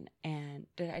version. And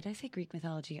did I say Greek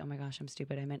mythology? Oh my gosh, I'm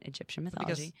stupid. I meant Egyptian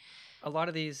mythology. Because a lot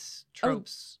of these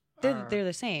tropes They're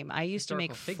the same. I used to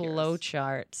make historical figures. flow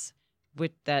charts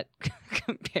with that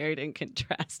compared and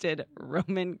contrasted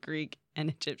Roman, Greek, and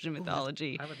Egyptian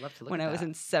mythology. I would love to look when at I was that.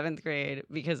 in 7th grade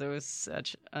because I was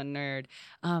such a nerd.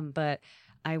 But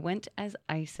I went as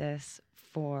Isis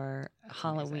for That's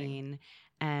Halloween,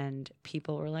 and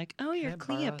people were like, "Oh, you're Can I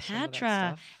borrow some of that Cleopatra,"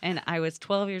 stuff? and I was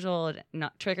 12 years old,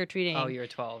 not trick or treating. Oh, you're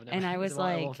 12. And I was It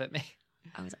like- won't fit me.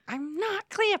 I'm not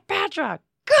Cleopatra.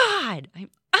 God, I'm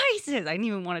Isis. I didn't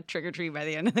even want to trick or treat by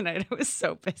the end of the night. I was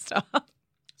so pissed off.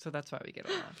 So that's why we get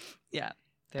along. Yeah.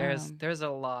 There's a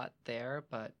lot there,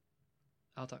 but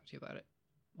I'll talk to you about it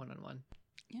one-on-one.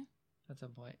 Yeah. At some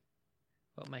point.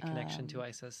 About my connection to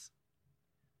ISIS.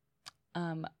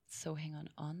 So hang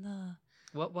on the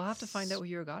Well, we'll have to find out who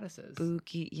your goddess is.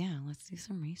 spooky. Yeah, let's do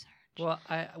some research.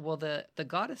 Well, the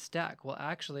goddess deck will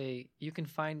actually, you can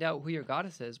find out who your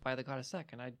goddess is by the goddess deck,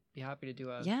 and I'd be happy to do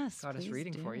a Yes, goddess please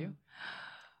reading for do. you.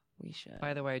 We should.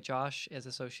 By the way, Josh is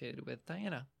associated with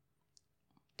Diana.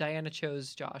 Diana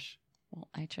chose Josh. Well,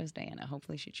 I chose Diana.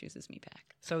 Hopefully she chooses me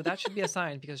back. So that should be a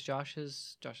sign because Josh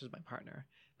is my partner.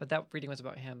 But that reading was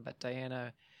about him. But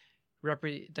Diana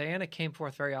came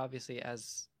forth very obviously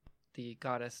as the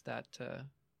goddess that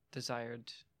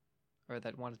desired, or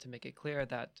that wanted to make it clear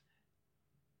that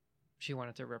she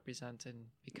wanted to represent and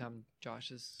become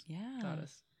Josh's Yeah.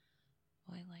 goddess.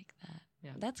 Oh, I like that.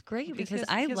 Yeah. That's great Because because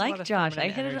he I has a lot like of Josh. I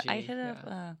feminine hit energy,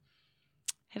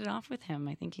 hit it off with him.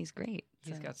 I think he's great.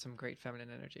 He's So- got some great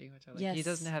feminine energy, which I like. Yes. He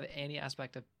doesn't have any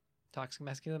aspect of toxic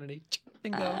masculinity.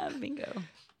 Bingo. Bingo.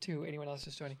 To anyone else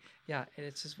just joining. Yeah,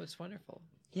 it's wonderful.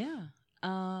 Yeah.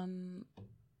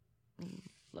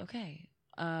 Okay.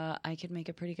 I could make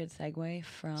a pretty good segue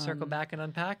from Circle back and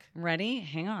unpack. Ready?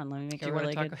 Hang on. Let me make Do a you wanna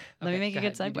really talk- good. okay, Let me make go a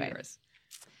good ahead, you do segue. yours.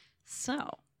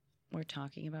 So, we're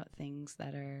talking about things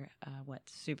that are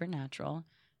supernatural,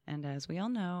 and as we all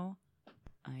know,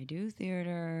 I do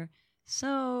theater,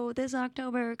 So this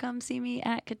October, come see me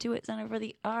at Katuitt Center for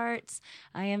the Arts.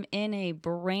 I am in a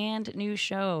brand new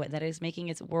show that is making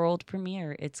its world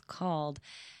premiere. It's called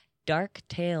Dark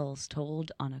Tales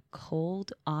Told on a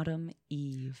Cold Autumn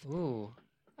Eve. Ooh.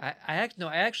 I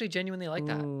actually genuinely like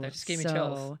that. That just gave me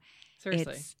chills.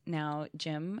 Seriously. Now,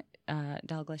 Jim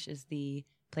Dalglish is the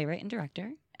playwright and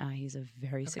director. He's a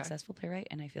very successful playwright,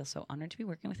 and I feel so honored to be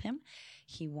working with him.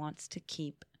 He wants to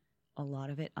keep a lot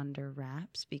of it under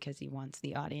wraps because he wants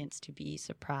the audience to be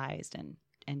surprised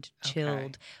and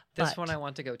chilled. This But one I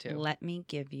want to go to. let me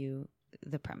give you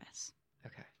the premise.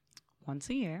 Okay. Once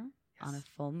a year, on a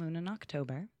full moon in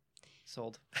October,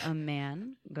 Sold. a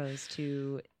man goes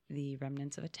to the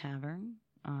remnants of a tavern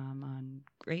on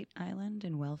Great Island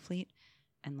in Wellfleet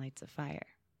and lights a fire.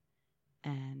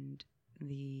 And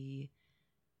the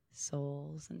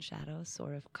souls and shadows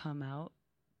sort of come out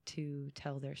to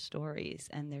tell their stories,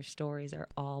 and their stories are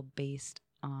all based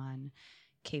on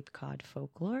Cape Cod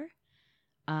folklore.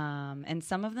 And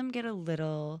some of them get a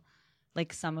little,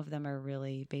 like some of them are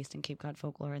really based in Cape Cod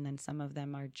folklore, and then some of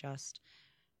them are just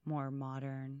more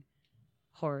modern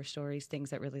horror stories,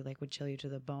 things that really like would chill you to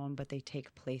the bone, but they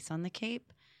take place on the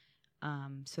Cape.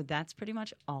 So that's pretty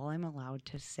much all I'm allowed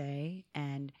to say.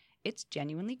 And it's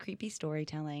genuinely creepy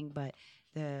storytelling, but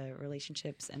the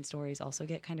relationships and stories also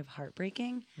get kind of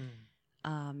heartbreaking.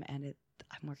 And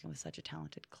I'm working with such a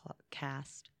talented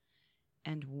cast.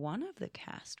 And one of the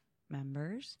cast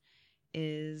members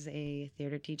is a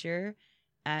theater teacher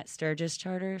at Sturgis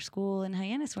Charter School in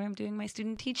Hyannis, where I'm doing my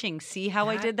student teaching. See how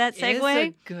I did that segue? Is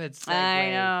a good segue.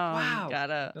 I know. Wow.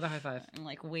 Gotta. Another high five. I'm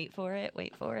like, wait for it.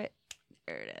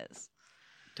 There it is.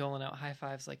 Doling out high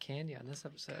fives like candy on this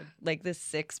episode. Like the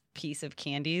 6 piece of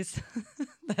candies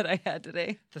that I had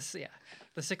today. The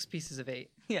 6 pieces of 8.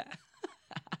 Yeah.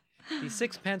 The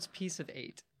 6-pence piece of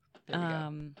 8. There we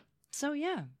go. So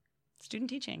yeah, student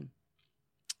teaching.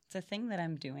 It's a thing that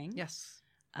I'm doing. Yes.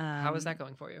 How is that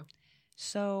going for you?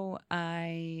 So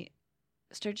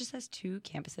Sturgis has 2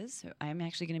 campuses. So I'm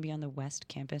actually going to be on the West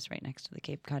Campus right next to the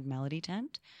Cape Cod Melody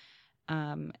tent.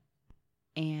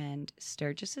 And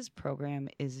Sturgis's program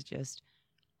is just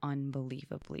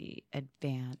unbelievably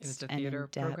advanced. It's a and theater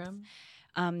in-depth.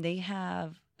 program? They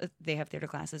have theater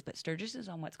classes, but Sturgis is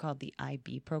on what's called the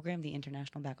IB program, the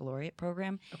International Baccalaureate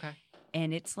program. Okay.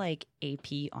 And it's like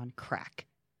AP on crack.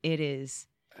 It is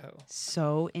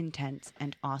so intense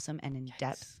and awesome and in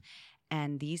depth.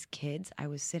 And these kids, I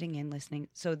was sitting in listening.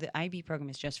 So the IB program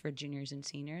is just for juniors and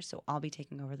seniors. So I'll be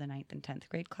taking over the 9th and 10th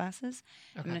grade classes.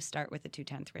 Okay. I'm going to start with the 2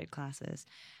 10th grade classes.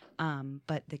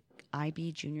 But the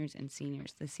IB juniors and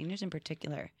seniors, the seniors in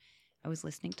particular, I was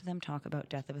listening to them talk about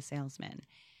Death of a Salesman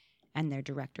and their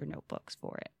director notebooks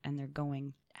for it. And they're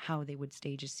going how they would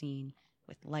stage a scene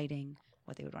with lighting,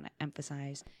 what they would want to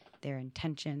emphasize, their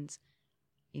intentions,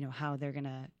 you know, how they're going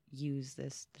to use the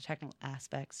technical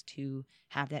aspects to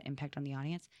have that impact on the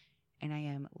audience. And I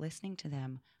am listening to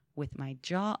them with my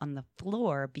jaw on the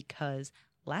floor because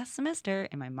last semester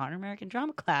in my modern American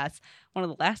drama class, one of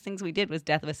the last things we did was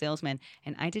Death of a Salesman.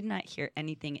 And I did not hear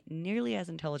anything nearly as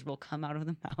intelligible come out of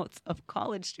the mouths of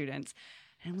college students.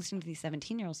 And I'm listening to these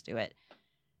 17-year-olds do it.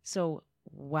 So,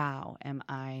 wow, am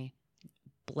I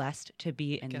blessed to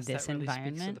be in this that really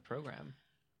environment. Speaks to the program.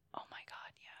 Oh my God,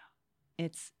 yeah,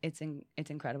 it's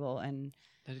incredible. And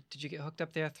did you get hooked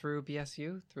up there through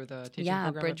BSU, through the teaching yeah,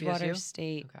 program Bridgewater at BSU?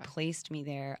 State placed me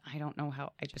there. I don't know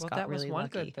how. I just got that really was one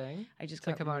lucky. good thing. I just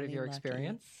to got come out really of your lucky.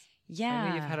 experience. Yeah, I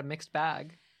know you've had a mixed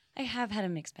bag. I have had a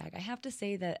mixed bag. I have to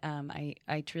say that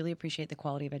I truly appreciate the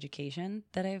quality of education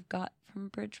that I've got from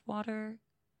Bridgewater.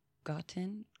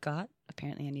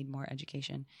 Apparently, I need more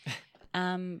education.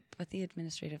 But the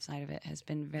administrative side of it has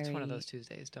been very. It's one of those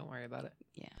Tuesdays. Don't worry about it.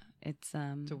 Yeah, it's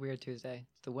a weird Tuesday.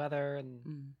 It's the weather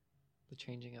and the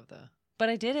changing of the. But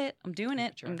I did it. I'm doing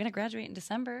it. Sure. I'm going to graduate in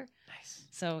December. Nice.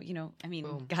 So, you know, I mean,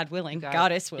 Boom. God willing,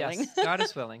 goddess willing. Yes,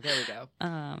 goddess willing. There we go.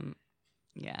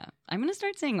 Yeah. I'm going to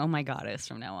start saying, oh my goddess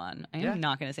from now on. I am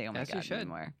not going to say, oh my As you God should.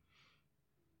 anymore.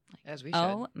 As we should.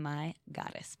 Oh my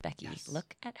goddess, Becky. Yes.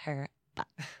 Look at her butt.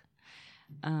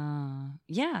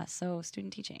 Yeah. So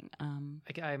student teaching.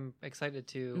 I'm excited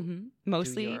to do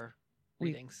Mostly, your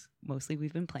readings.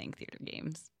 we've been playing theater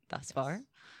games thus far.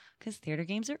 Because theater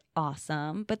games are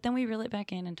awesome. But then we reel it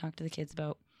back in and talk to the kids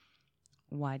about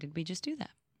why did we just do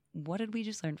that? What did we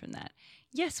just learn from that?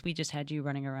 Yes, we just had you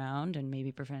running around and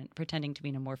maybe pretending to be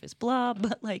an amorphous blob,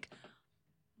 but like,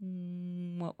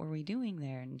 what were we doing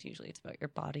there? And usually it's about your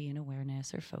body and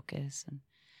awareness or focus. And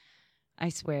I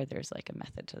swear there's like a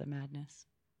method to the madness.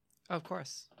 Of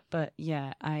course. But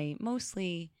yeah, I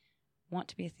mostly want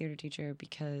to be a theater teacher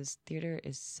because theater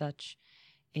is such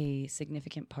a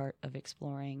significant part of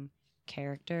exploring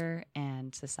character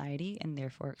and society, and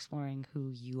therefore exploring who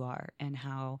you are and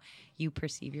how you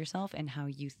perceive yourself and how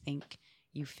you think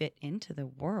you fit into the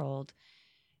world.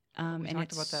 We And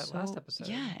talked it's about that last episode.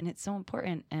 Yeah, and it's so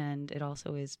important. And it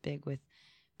also is big with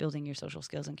building your social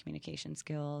skills and communication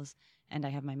skills. And I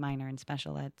have my minor in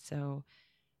special ed, so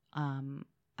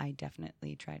I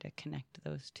definitely try to connect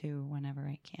those two whenever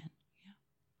I can. Yeah.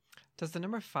 Does the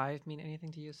number 5 mean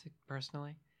anything to you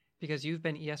personally? Because you've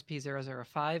been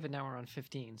ESP005 and now we're on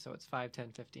 15, so it's 5,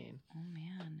 10, 15. Oh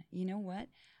man, you know what?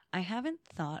 I haven't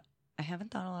thought a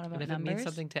lot about And if numbers. it means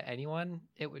something to anyone,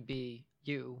 it would be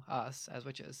you, us, as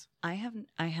witches. I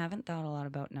haven't thought a lot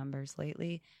about numbers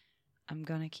lately. I'm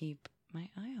gonna keep my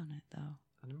eye on it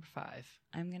though. Number 5.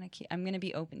 I'm gonna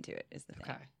be open to it is the thing.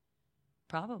 Okay.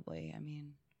 Probably. I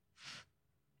mean,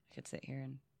 I could sit here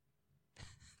and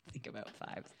think about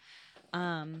fives.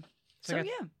 So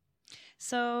yeah.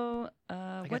 So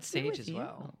what's new Sage with as you?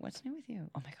 well. What's new with you?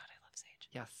 Oh my god, I love Sage.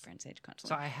 Yes. Burn Sage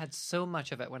constantly. So I had so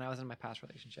much of it when I was in my past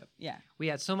relationship. Yeah. We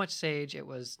had so much Sage, it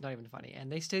was not even funny.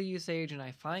 And they still use Sage, and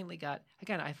I finally got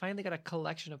a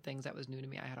collection of things that was new to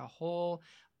me. I had a whole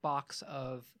box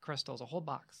of crystals, a whole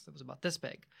box that was about this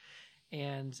big.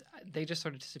 And they just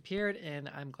sort of disappeared, and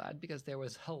I'm glad because there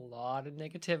was a lot of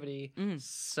negativity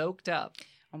soaked up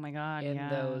Oh my god, in yeah.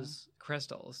 those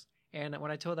crystals. And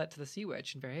when I told that to the Sea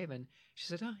Witch in Fairhaven, she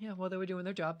said, "Oh yeah, well they were doing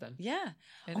their job then." Yeah.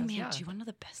 And Oh it was, man, yeah. do you want to know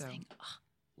the best thing? Oh,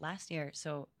 last year,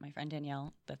 so my friend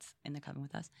Danielle, that's in the coven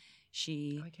with us,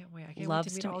 she Oh, I can't wait. I can't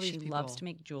loves wait to meet to all these she people. loves to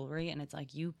make jewelry, and it's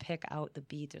like you pick out the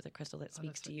beads or the crystal that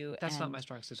speaks to you. That's not and my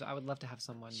strong suit. So I would love to have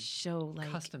someone show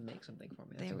like custom make something for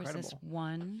me. That's there incredible. was this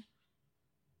one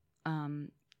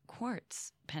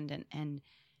quartz pendant, and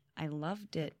I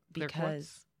loved it Clear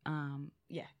because quartz?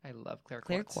 yeah, I love clear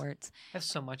clear quartz. quartz, I have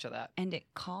so much of that. and it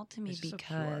called to me It's just so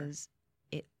pure. because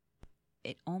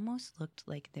it almost looked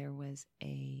like there was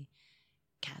a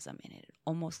chasm in it. It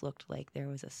almost looked like there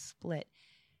was a split,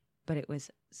 but it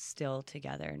was still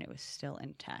together and it was still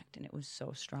intact, and it was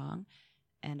so strong.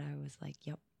 And I was like,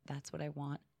 yep, that's what I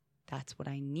want. That's what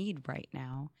I need right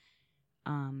now.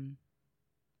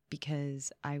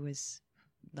 Because I was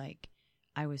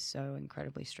so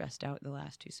incredibly stressed out the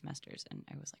last 2 semesters, and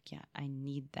I was like, yeah, I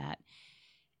need that.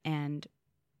 And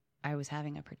I was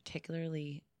having a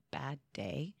particularly bad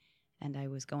day, and I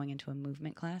was going into a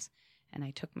movement class, and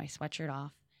I took my sweatshirt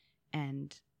off,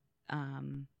 and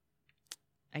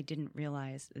I didn't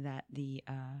realize that the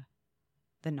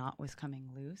knot was coming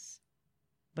loose,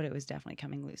 but it was definitely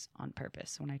coming loose on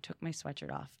purpose. So when I took my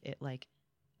sweatshirt off, it like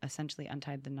essentially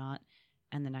untied the knot,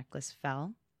 and the necklace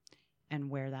fell. And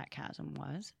where that chasm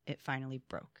was, it finally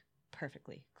broke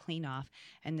perfectly, clean off.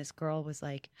 And this girl was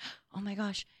like, "Oh my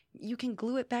gosh, you can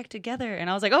glue it back together." And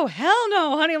I was like, "Oh, hell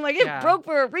no, honey." I'm like, it broke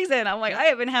for a reason. I'm like, I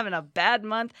have been having a bad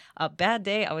month, a bad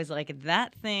day. I was like,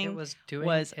 that thing It was doing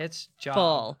its job.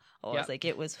 full. I Yep. was like,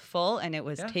 it was full, and it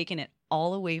was taking it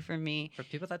all away from me. For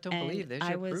people that don't And believe, there's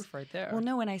I your was- proof right there. Well,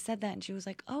 no, when I said that, and she was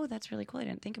like, "Oh, that's really cool. I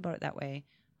didn't think about it that way."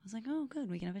 I was like, "Oh, good.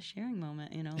 We can have a sharing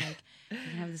moment, you know, like we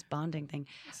can have this bonding thing."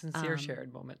 Sincere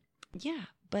shared moment. Yeah,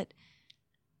 but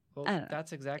Well, I don't know.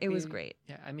 that's exactly. it was great.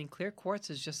 Yeah, I mean, clear quartz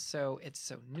is just it's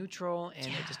so neutral, and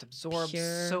Yeah, it just absorbs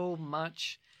pure. so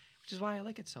much, which is why I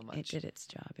like it so much. It did its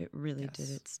job. It really did Yes.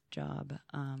 its job.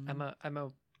 I'm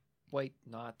a white,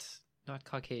 not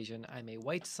Caucasian. I'm a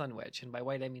white sun witch, and by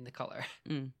white I mean the color.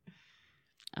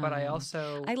 But I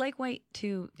also I like white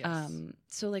too. Yes.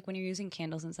 So like when you're using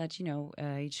candles and such, you know,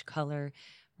 each color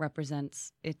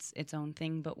represents its own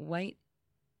thing. But white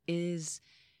is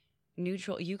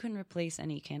neutral. You can replace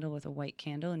any candle with a white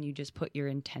candle, and you just put your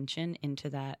intention into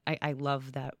that. I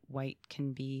love that white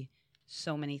can be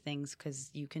so many things, because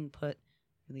you can put,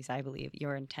 at least I believe,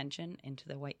 your intention into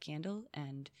the white candle,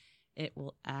 and it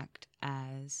will act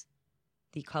as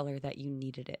the color that you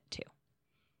needed it to.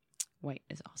 White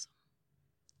is awesome.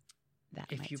 That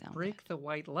if might you sound break bad. the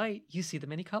white light, you see the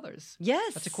many colors.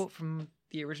 Yes, That's a quote from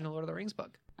the original Lord of the Rings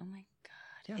book. Oh my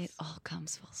god! Yes. It all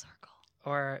comes full circle.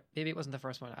 Or maybe it wasn't the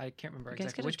first one. I can't remember You guys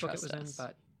exactly gotta which book it was trust us. in,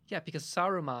 but yeah, because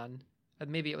Saruman,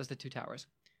 maybe it was the Two Towers.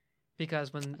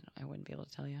 Because I wouldn't be able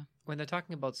to tell you. when they're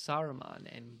talking about Saruman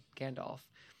and Gandalf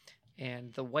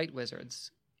and the White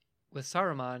Wizards, with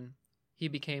Saruman, he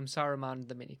became Saruman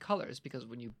the many colors, because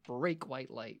when you break white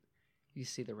light, you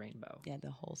see the rainbow. Yeah, the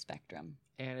whole spectrum.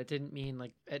 And it didn't mean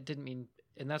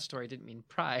in that story, it didn't mean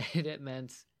pride. It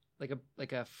meant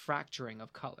like a fracturing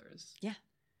of colors. Yeah.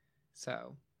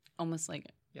 So, Almost like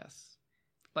yes.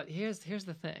 But here's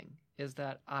the thing, is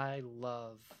that I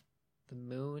love the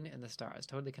moon and the stars,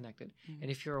 totally connected. Mhm.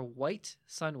 And if you're a white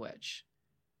sun witch,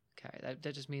 Okay,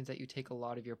 that just means that you take a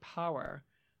lot of your power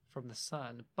from the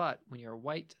sun. But when you're a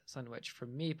white sun witch, for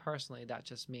me personally, that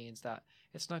just means that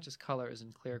it's not just colors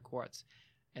and clear quartz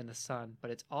and the sun,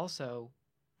 but it's also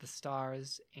the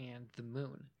stars and the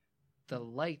moon. The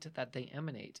light that they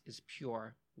emanate is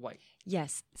pure white.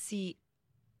 Yes. See,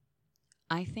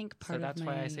 I think part of that's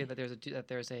my why I say that there's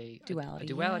a duality, a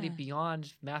duality yeah.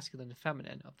 beyond masculine and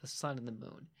feminine of the sun and the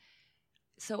moon.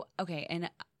 So, okay, and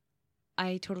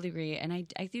I totally agree. And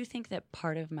I do think that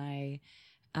part of my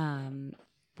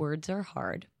words are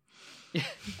hard.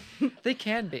 They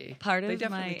can be. Part they of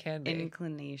definitely my can be.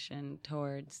 inclination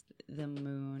towards the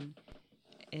moon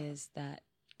is that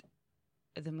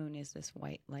the moon is this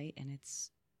white light, and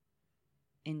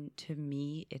to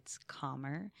me, it's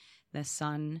calmer. The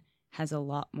sun has a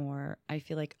lot more, I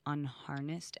feel like,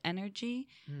 unharnessed energy.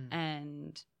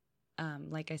 And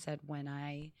like I said, when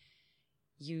I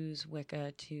use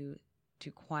Wicca to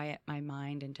quiet my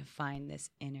mind and to find this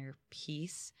inner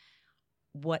peace,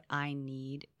 what I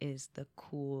need is the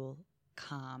cool,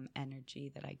 calm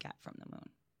energy that I get from the moon,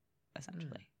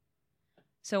 essentially.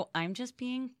 So I'm just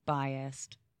being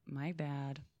biased. My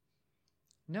bad.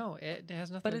 No, it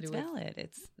has nothing But to it's do with...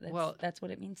 valid. That's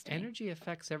what it means to me. Energy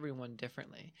affects everyone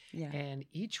differently. Yeah. And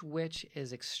each witch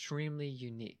is extremely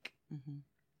unique. Mm-hmm.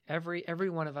 Every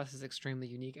one of us is extremely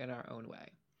unique in our own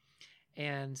way.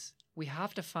 And we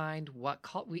have to find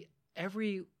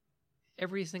every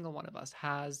single one of us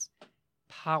has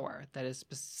power that is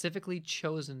specifically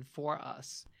chosen for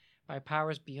us by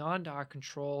powers beyond our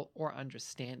control or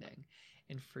understanding.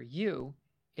 And for you,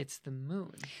 it's the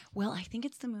moon. Well, I think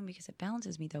it's the moon because it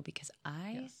balances me, though, because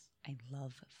I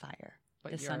love fire.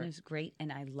 But the sun is great,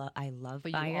 and I love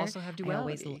but fire. You also have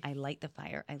duality. I light the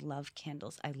fire. I love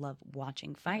candles. I love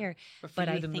watching fire. But for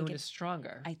you, the moon is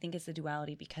stronger. I think it's the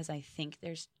duality because I think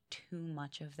there's too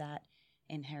much of that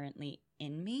inherently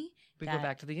in me. We go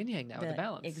back to the yin yang now, the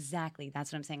balance. Exactly.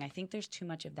 That's what I'm saying. I think there's too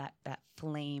much of that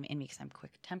flame in me because I'm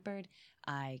quick-tempered.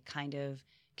 I kind of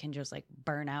can just like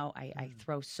burn out. I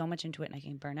throw so much into it and I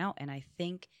can burn out. And I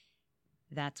think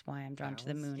that's why I'm drawn to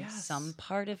the moon. Yes. Some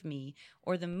part of me,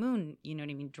 or the moon, you know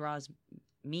what I mean, draws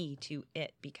me to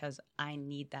it because I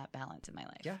need that balance in my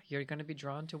life. Yeah, you're going to be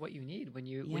drawn to what you need when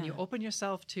you open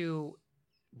yourself to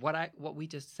what we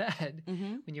just said.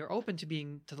 Mm-hmm. When you're open to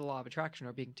the law of attraction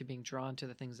or being drawn to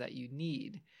the things that you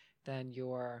need, then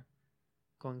you're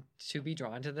going to be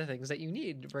drawn to the things that you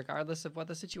need, regardless of what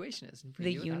the situation is. And for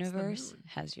the you, universe that's the moon.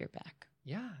 has your back.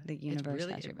 Yeah, the universe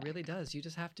has your back. It really does. You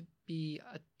just have to be,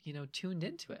 tuned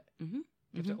into it. Mm-hmm.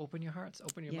 You have to open your hearts,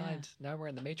 open your mind. Now we're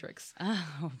in the Matrix.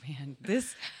 Oh man,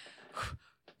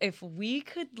 if we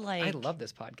could like, I love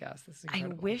this podcast. This is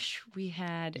incredible. I wish we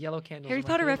had yellow candles. Harry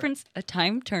Potter reference, a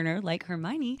time turner like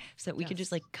Hermione, so that we could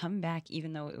just like come back,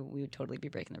 even though we would totally be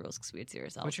breaking the rules because we would see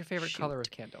ourselves. What's your favorite color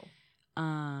of candle?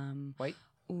 White.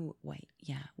 Ooh, white.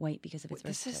 Yeah, white because of its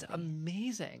This is versatility.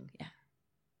 amazing. Yeah,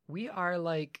 we are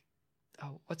like,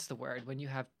 what's the word when you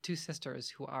have two sisters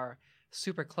who are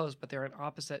super close but they're in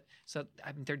opposite, so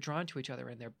I mean they're drawn to each other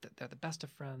and they're the best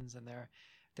of friends and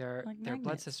they're like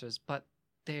blood sisters, but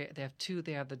they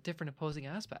have the different opposing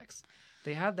aspects.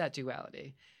 They have that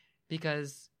duality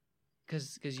because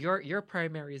your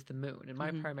primary is the moon and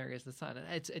my primary is the sun,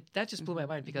 and that just blew my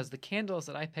mind because the candles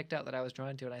that I picked out that I was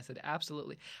drawn to, and I said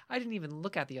absolutely, I didn't even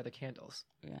look at the other candles.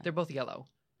 They're both yellow.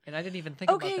 And I didn't even think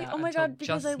about that. Oh my God,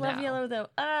 because I love now. yellow though.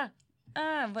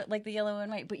 But like the yellow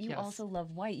and white. But you also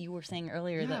love white. You were saying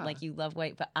earlier that like you love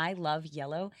white, but I love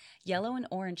yellow. Yellow and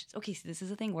orange. Okay, so this is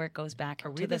the thing where it goes back Are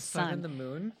we to the sun and the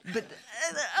moon? But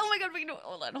oh my God, wait, no,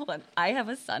 hold on. I have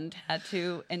a sun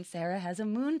tattoo and Sarah has a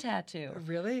moon tattoo.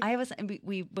 Really? I have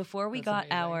before we That's got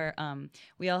amazing. our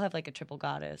we all have like a triple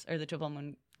goddess or the triple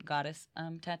moon goddess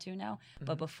tattoo now.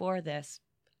 But before this,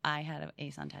 I had a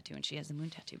sun tattoo and she has a moon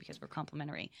tattoo because we're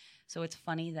complementary. So it's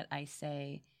funny that I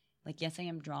say, like, yes, I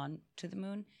am drawn to the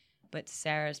moon, but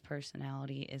Sarah's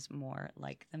personality is more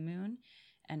like the moon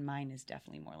and mine is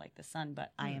definitely more like the sun.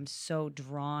 But I am so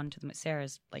drawn to the moon.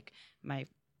 Sarah's like my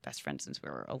best friend since we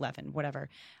were 11, whatever.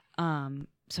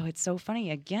 So it's so funny.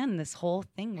 Again, this whole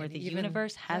thing where the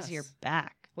universe has your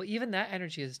back. Well, even that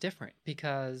energy is different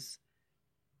because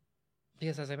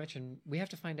as I mentioned, we have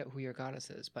to find out who your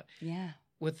goddess is. But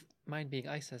with mine being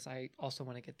Isis, I also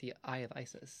want to get the Eye of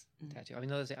Isis tattoo. I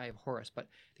mean, there's the Eye of Horus, but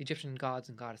the Egyptian gods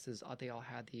and goddesses, they all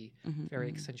had the very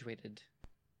accentuated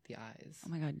the eyes. Oh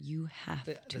my God, you have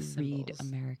to read symbols.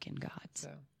 American Gods.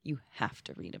 You have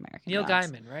to read American Neil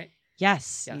Gods. Gaiman, right?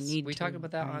 Yes. Yes. You need we talked about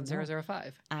that on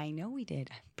 005. I know we did.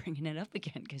 I'm bringing it up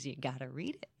again because you got to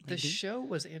read it. The show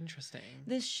was interesting.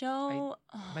 The show...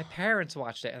 My parents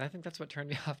watched it, and I think that's what turned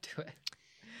me off to it.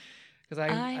 Because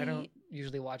I don't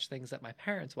usually watch things that my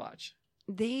parents watch.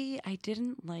 I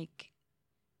didn't like,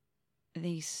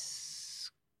 they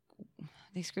screwed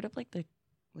up like the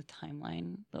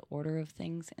timeline, the order of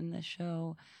things in the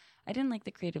show. I didn't like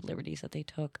the creative liberties that they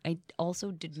took. I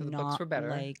also did So the not books were better,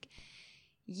 like,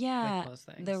 yeah, like most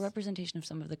things. the representation of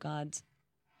some of the gods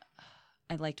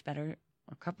I liked better.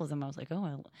 A couple of them I was like,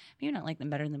 oh, maybe not like them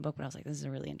better than the book, but I was like, this is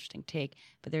a really interesting take.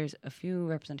 But there's a few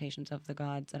representations of the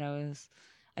gods that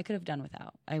I could have done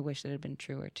without. I wish that it had been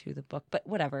truer to the book, but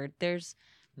whatever.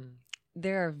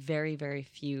 There are very, very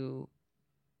few,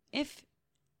 if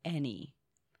any,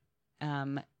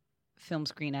 film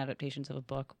screen adaptations of a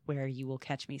book where you will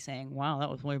catch me saying, wow, that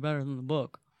was way better than the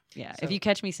book. Yeah, So- if you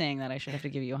catch me saying that, I should have to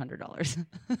give you $100.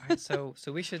 All right, so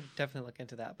we should definitely look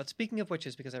into that. But speaking of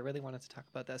witches, because I really wanted to talk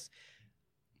about this,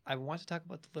 I want to talk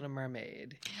about the Little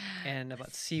Mermaid and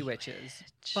about sea witches.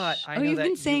 But I know you've that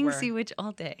been you saying were- sea witch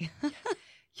all day.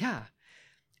 Yeah,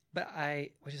 but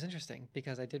which is interesting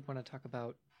because I did want to talk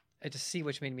about. Just sea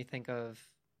witch made me think of.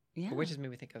 Yeah. Or witches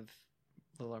made me think of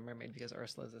the Little Mermaid because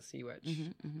Ursula is a sea witch.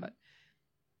 Mhm, mhm. But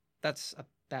that's a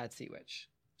bad sea witch.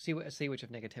 A sea witch of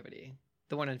negativity.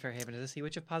 The one in Fairhaven is a sea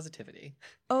witch of positivity.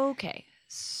 Okay,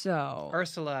 so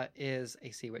Ursula is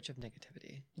a sea witch of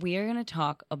negativity. we are going to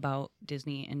talk about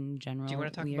Disney in general. Do you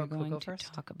wanna talk we about are going Coco to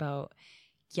first? talk about,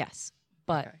 yes,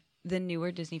 but Okay. the newer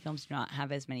Disney films do not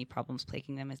have as many problems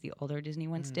plaguing them as the older Disney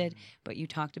ones did. But you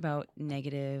talked about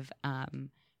negative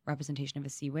representation of a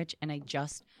sea witch, and I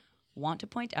just want to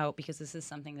point out, because this is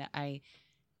something that I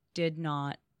did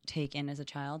not take in as a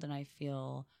child, and I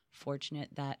feel fortunate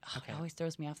that Okay. it always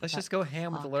throws me off. Let's that just go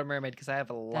ham with the clock- Little Mermaid because I have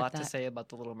a lot to that say about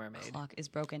the Little Mermaid. clock is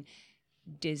broken.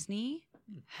 Disney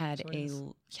had so it is.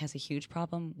 has a huge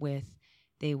problem with,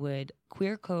 they would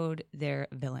queer code their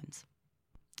villains.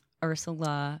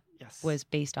 Ursula Yes. was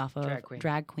based off of Drag queen.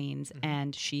 drag queens, Mhm.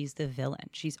 and she's the villain.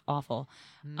 She's awful.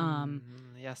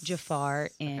 Yes. Jafar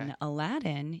in Okay.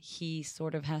 Aladdin, he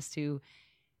sort of has to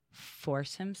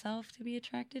force himself to be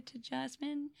attracted to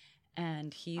Jasmine,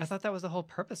 and he's I thought that was the whole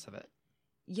purpose of it.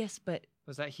 yes, but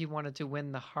Was that he wanted to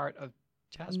win the heart of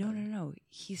Jasmine? no.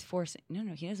 He's forcing.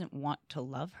 No. He doesn't want to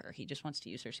love her. He just wants to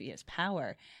use her so he has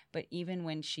power. But even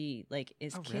when she like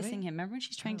is Oh, kissing really? him, remember when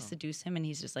she's trying to Oh. seduce him and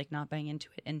he's just like not buying into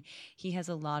it, and he has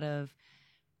a lot of.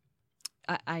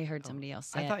 I heard Oh, somebody else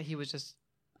say I it. thought he was just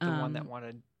the one that Um,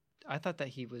 wanted. I thought that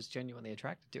he was genuinely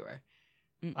attracted to her.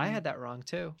 Mm-mm. I had that wrong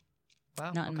too.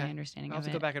 Wow. not in my okay. understanding I'll have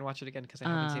of to it. go back and watch it again because I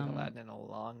haven't seen Um, Aladdin in a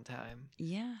long time.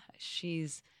 Yeah,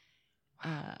 she's.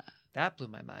 That blew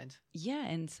my mind. Yeah,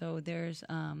 and so there's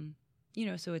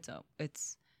so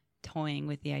it's toying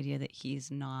with the idea that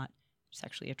he's not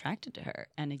sexually attracted to her,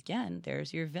 and again,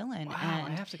 there's your villain. Wow,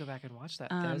 and I have to go back and watch that.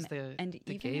 There's the and the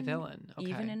even gay in- villain. Okay.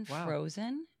 Even in wow.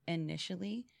 Frozen,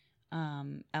 initially,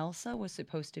 Elsa was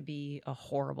supposed to be a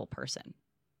horrible person.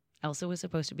 Elsa was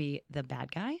supposed to be the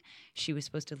bad guy. She was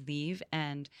supposed to leave,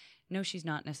 and no, she's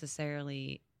not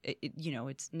necessarily.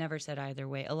 It's never said either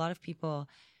way. A lot of people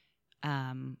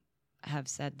have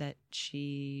said that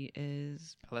she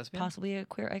is A lesbian? possibly a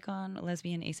queer icon, a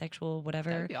lesbian, asexual, whatever.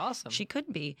 That'd be awesome. She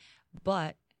could be,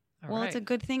 but All it's a right.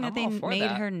 good thing that I'm they all for made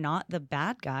that. her not the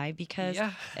bad guy, because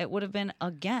Yeah. it would have been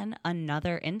again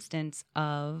another instance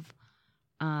of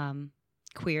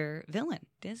queer villain.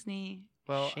 Disney,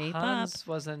 Well, shape Hans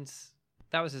wasn't.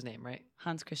 That was his name, right?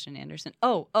 Hans Christian Andersen.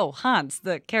 Oh, Hans,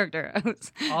 the character.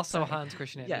 Also, Sorry. Hans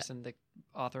Christian Yeah. Andersen, the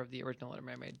author of the original Little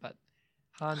Mermaid, but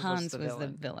Hans Hans was the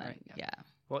villain. right? Yeah.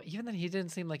 Well, even then, he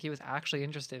didn't seem like he was actually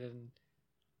interested in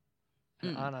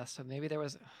Anna. So maybe there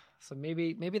was. So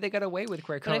maybe they got away with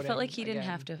queer But coding. I felt like he didn't again.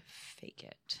 have to fake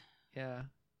it. Yeah.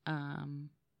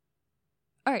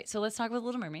 All right, so let's talk about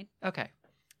Little Mermaid. Okay.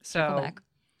 So. Circle back.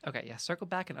 Okay. Yeah. Circle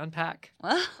back and unpack.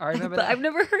 I remember but that. I've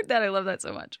never heard that. I love that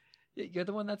so much. You're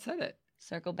the one that said it.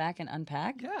 Circle back and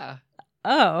unpack. Yeah.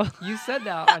 Oh. You said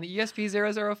that on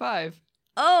ESP005.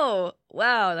 Oh,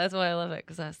 wow. That's why I love it,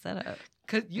 because I said it.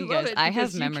 Because you guys, love it. I have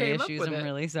because you memory came up issues. with I'm it.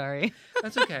 really sorry.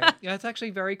 That's okay. Yeah, it's actually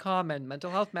very common.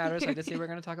 Mental health matters. I did say we're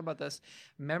going to talk about this.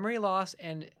 Memory loss,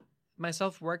 and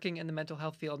myself working in the mental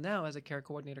health field now as a care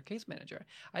coordinator, case manager,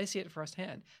 I see it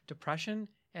firsthand. Depression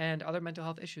and other mental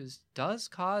health issues does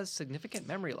cause significant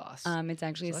memory loss. It's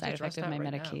actually So a let's side address effect of that my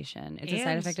right now. medication. It's a side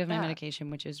And effect of my that. medication,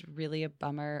 which is really a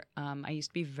bummer. I used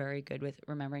to be very good with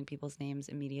remembering people's names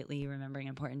immediately, remembering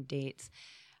important dates.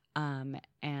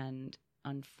 And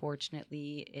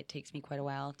unfortunately, it takes me quite a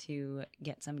while to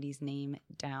get somebody's name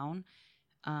down.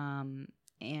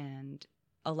 And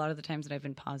a lot of the times that I've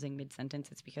been pausing mid-sentence,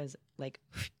 it's because, like,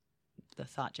 the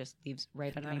thought just leaves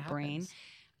right out of That my brain. happens.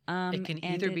 It can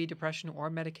and either be depression or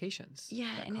medications Yeah,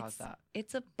 that and cause that.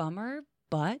 it's a bummer,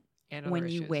 but and other when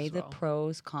you issues weigh as the well.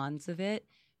 pros, cons of it,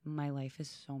 my life is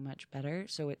so much better.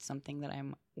 So it's something that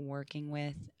I'm working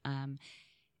with.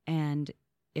 And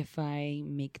if I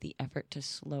make the effort to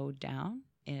slow down,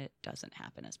 it doesn't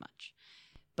happen as much.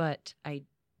 But I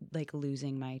like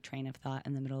losing my train of thought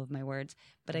in the middle of my words.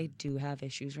 But I do have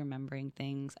issues remembering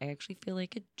things. I actually feel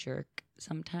like a jerk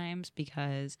sometimes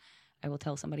because I will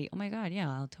tell somebody, oh my God, yeah,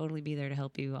 I'll totally be there to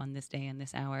help you on this day and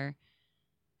this hour.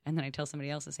 And then I tell somebody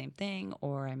else the same thing,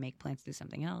 or I make plans to do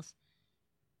something else.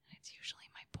 And it's usually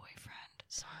my boyfriend.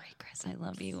 Sorry, Chris, I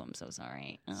love you. I'm so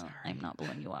sorry. Sorry. I'm not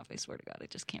blowing you off. I swear to God, I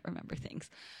just can't remember things.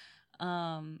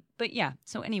 But yeah,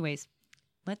 so anyways,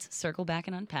 let's circle back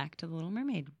and unpack to The Little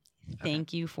Mermaid.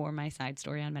 Thank you for my side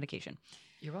story on medication.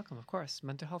 You're welcome, of course.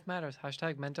 Mental health matters.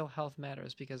 # mental health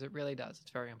matters, because it really does.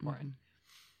 It's very important.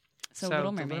 So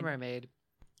Little The Mermaid. Little Mermaid.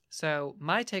 So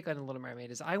my take on The Little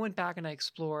Mermaid is I went back and I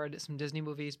explored some Disney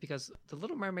movies, because The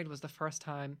Little Mermaid was the first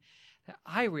time that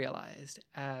I realized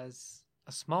as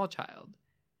a small child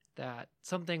that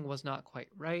something was not quite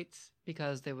right,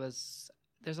 because there's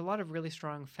a lot of really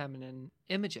strong feminine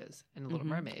images in The Little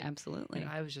Mermaid. Absolutely. And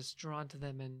I was just drawn to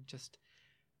them, and just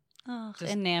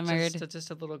enamored.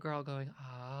 Just a little girl going,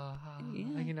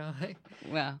 Yeah. you know, like,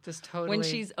 Wow. just totally. When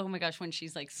she's, oh my gosh, when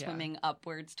she's like swimming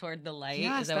upwards toward the light.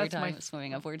 Yes, is that what we're that's talking my- about?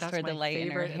 Swimming upwards that's toward the my light,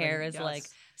 and her favorite, and hair then- is like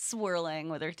yes. swirling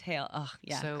with her tail. Oh,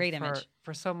 yeah. So Great image.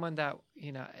 For someone that,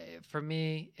 you know, for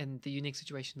me, in the unique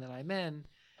situation that I'm in,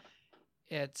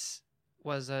 it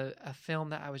was a film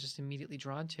that I was just immediately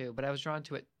drawn to. But I was drawn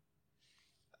to it,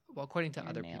 well, according to Your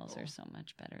other nails people. are so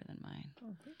much better than mine.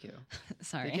 Oh, thank you.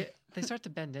 Sorry. They start to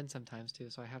bend in sometimes too,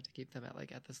 so I have to keep them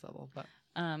at this level.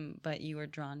 But you were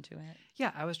drawn to it.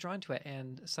 Yeah, I was drawn to it,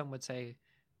 and some would say,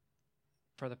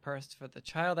 for the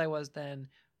child I was then,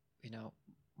 you know,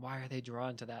 why are they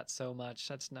drawn to that so much?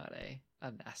 That's not a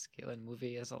masculine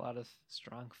movie. There's a lot of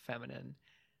strong feminine,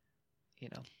 you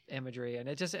know, imagery, and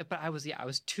but I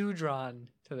was too drawn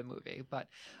to the movie. But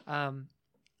I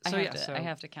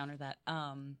have to counter that.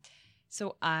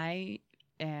 So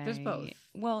there's both.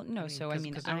 Well, no. So I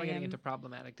mean, because now we're getting am into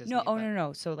problematic Disney. no. Oh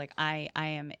no. So like I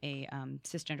am a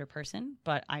cisgender person,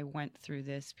 but I went through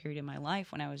this period in my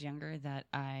life when I was younger that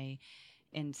I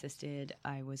insisted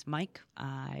I was Mike.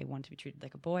 I wanted to be treated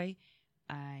like a boy.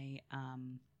 I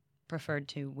preferred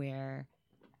to wear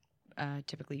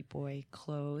typically boy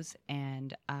clothes,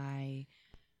 and I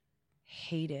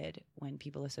hated when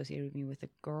people associated me with a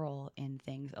girl in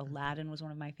things. Aladdin was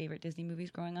one of my favorite Disney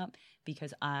movies growing up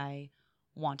because I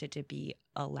wanted to be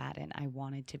Aladdin. I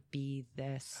wanted to be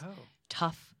this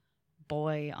tough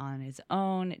boy on his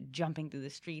own, jumping through the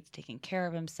streets, taking care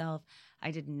of himself.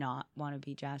 I did not want to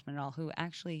be Jasmine at all, who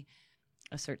actually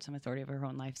asserts some authority over her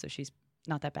own life, so she's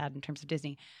not that bad in terms of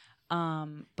Disney.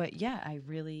 But yeah,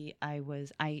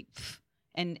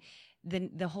 and then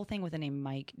the whole thing with the name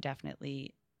Mike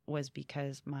definitely was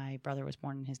because my brother was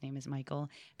born and his name is Michael.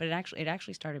 But it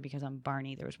actually started because on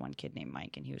Barney there was one kid named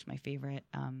Mike, and he was my favorite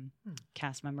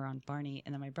cast member on Barney.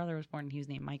 And then my brother was born and he was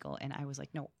named Michael, and I was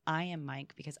like, no, I am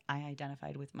Mike because I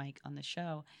identified with Mike on the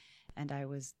show, and I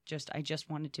just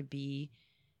wanted to be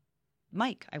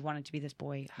Mike. I wanted to be this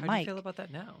boy. How Mike. do you feel about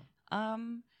that now?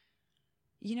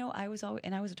 You know, I was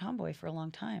a tomboy for a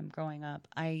long time growing up.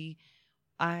 I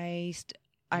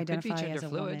identify gender as a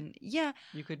fluid. woman. Yeah,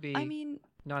 You could be I mean,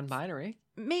 non-binary.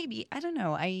 maybe, I don't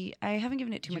know. I haven't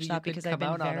given it too much You thought could because come I've been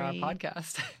out very on our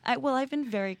podcast, I've been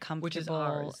very comfortable. which is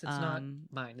ours. It's not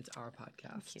mine. It's our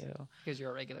podcast. Thank you. Because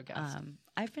you're a regular guest.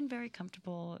 I've been very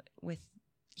comfortable with,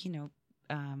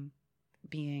 saying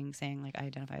like I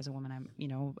identify as a woman.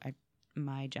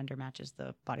 My gender matches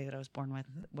the body that I was born with,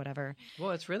 whatever.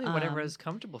 Well, it's really whatever is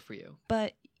comfortable for you.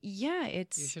 But yeah, You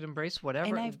should embrace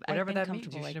whatever I've whatever been that means.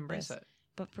 You comfortable should like embrace this. it.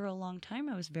 But for a long time,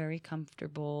 I was very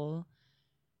comfortable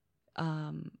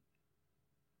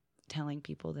telling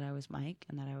people that I was Mike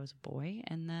and that I was a boy,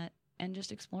 and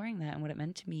just exploring that and what it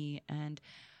meant to me. And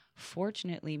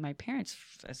fortunately, my parents,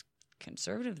 as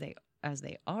conservative as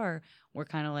they are, were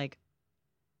kind of like,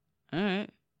 all right.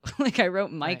 Like I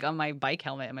wrote Mike on my bike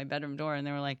helmet at my bedroom door, and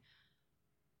they were like,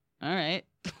 all right.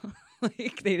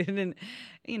 Like they didn't,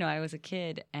 I was a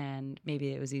kid, and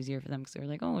maybe it was easier for them because they were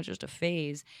like, oh, it's just a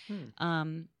phase. And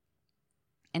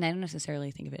I don't necessarily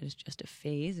think of it as just a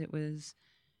phase. It was,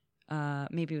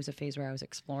 maybe it was a phase where I was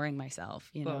exploring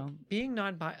myself, know. Being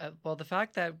the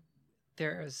fact that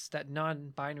that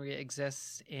non-binary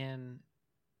exists in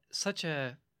such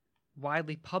a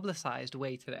widely publicized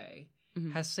way today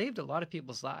has saved a lot of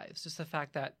people's lives. Just the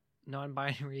fact that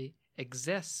non-binary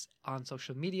exists on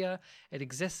social media, it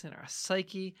exists in our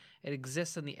psyche, it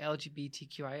exists in the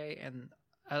LGBTQIA and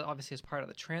obviously as part of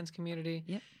the trans community.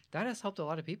 Yep. That has helped a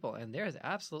lot of people, and there is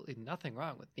absolutely nothing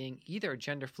wrong with being either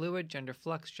gender fluid, gender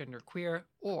flux, gender queer,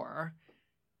 or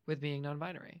with being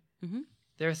non-binary. Mhm.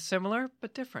 They're similar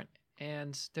but different,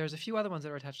 and there's a few other ones that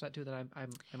are attached to that too that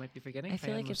I might be forgetting. I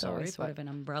feel like I'm it's sorry, always sort but of an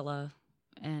umbrella,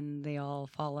 and they all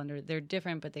fall under. They're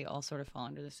different, but they all sort of fall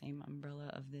under the same umbrella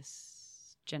of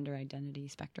this gender identity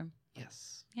spectrum.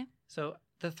 yes, Yeah. So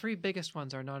the three biggest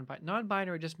ones are non-binary.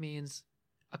 Non-binary just means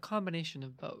a combination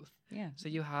of both. Yeah. So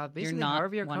you have You're basically not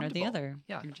however you're one or the comfortable. other.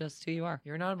 Yeah. You're just who you are.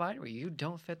 You're non-binary. You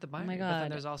don't fit the binary. my But then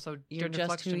God. there's also You're gender just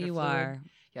flux, who gender you fluid. are.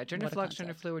 Yeah, gender What a flux,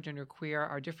 gender concept. fluid, gender queer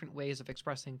are different ways of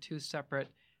expressing two separate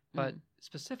but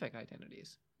specific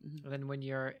identities. Mhm. And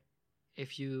then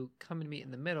if you come and meet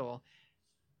in the middle,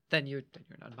 then you're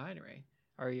non-binary,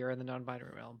 or you're in the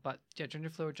non-binary realm. But yeah, gender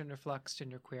fluid, gender flux,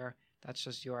 gender queer, that's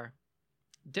just your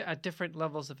at different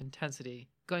levels of intensity,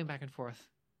 going back and forth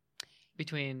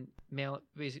between male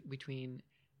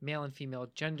and female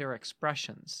gender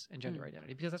expressions and gender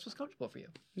identity, because that's what's comfortable for you.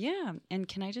 Yeah. And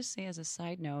can I just say, as a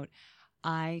side note,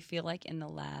 I feel like in the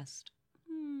last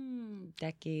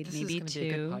decade, This maybe is going to be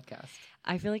a two, good podcast.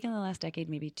 I feel like in the last decade,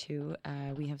 maybe two,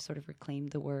 we have sort of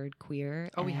reclaimed the word queer.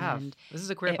 Oh, we have. and This is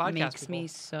a queer it podcast. makes people. me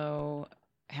so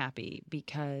happy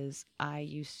because I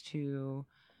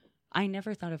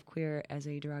never thought of queer as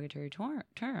a derogatory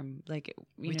term. Like,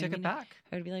 We took it back.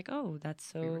 I would be like, oh, that's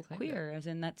so reclaimed queer, as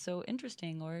in that's so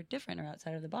interesting or different or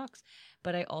outside of the box.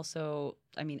 But I also,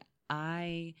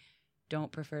 I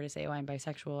don't prefer to say, oh, I'm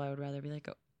bisexual. I would rather be like,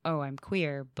 oh, I'm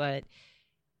queer. But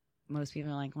most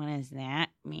people are like, what does that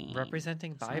mean?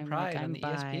 Representing So bi I'm pride like, on I'm the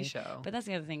bi. ESP show. But that's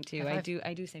the other thing too. High five.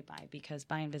 I do say bi because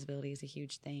bi invisibility is a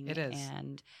huge thing. It is.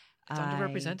 And It's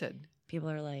underrepresented. people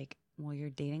are like, well, you're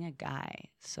dating a guy,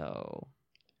 so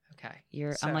Okay.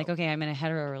 I'm like, So- okay, I'm in a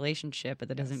hetero relationship, but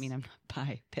that doesn't Yes. mean I'm not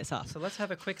bi. Piss off. So let's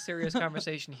have a quick, serious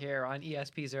conversation here on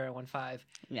ESP 015.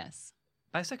 Yes.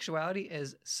 Bisexuality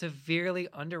is severely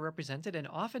underrepresented and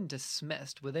often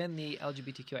dismissed within the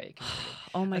LGBTQIA community.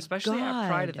 Oh my Especially god. at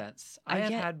pride events. I have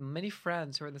get- had many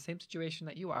friends who are in the same situation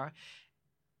that you are,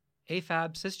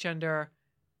 AFAB, cisgender,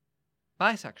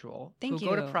 bisexual, Thank who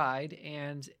go to you. pride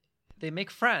and they make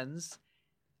friends,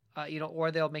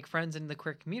 or they'll make friends in the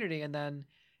queer community, and then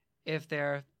if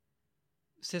they're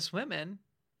cis women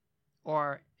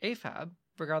or AFAB,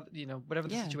 whatever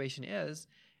the Yeah. situation is,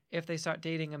 if they start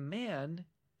dating a man,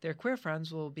 their queer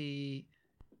friends will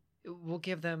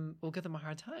give them a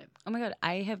hard time Oh my god,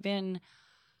 I have been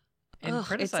and ugh,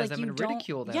 criticize it's like them you and don't-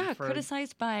 ridicule them. Yeah, for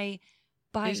criticized by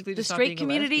basically the just not straight being a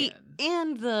community lesbian.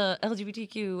 and the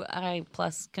LGBTQI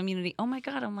plus community. Oh my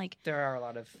god, I'm like, There are a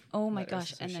lot of oh my letters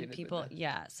gosh, and then associated with people, the-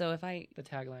 yeah. So if I, the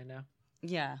tagline now,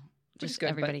 yeah, which is just good,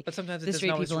 everybody. but sometimes it the doesn't straight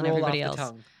always people and roll everybody off else. the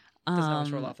tongue. Doesn't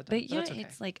always roll off the tongue, But but yeah, that's okay.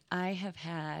 it's like I have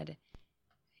had,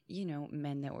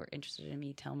 men that were interested in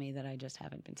me tell me that I just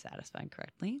haven't been satisfied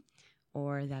correctly,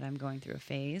 or that I'm going through a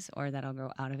phase, or that I'll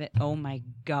grow out of it. Oh my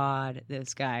god,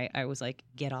 this guy! I was like,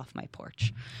 get off my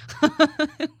porch.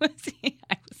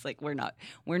 I was like, we're not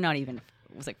even.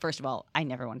 I was like, first of all, I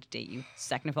never wanted to date you.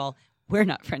 Second of all, we're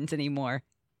not friends anymore.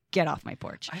 Get off my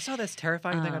porch. I saw this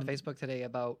terrifying thing on Um, Facebook today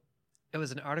about. It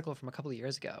was an article from a couple of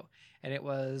years ago, and it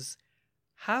was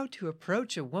how to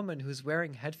approach a woman who's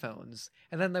wearing headphones.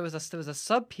 And then there was a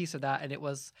sub piece of that, and it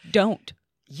was Don't.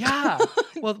 yeah.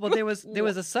 well, there was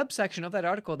a subsection of that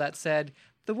article that said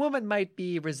the woman might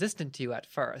be resistant to you at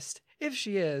first. If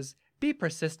she is, be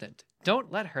persistent. Don't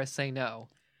let her say no.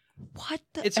 What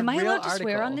the? It's a Am I real allowed to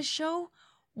swear on article. this show?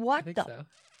 I What think the so.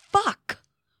 fuck?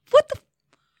 What the?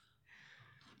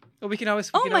 Well, we can always.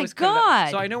 Oh my always cut it out.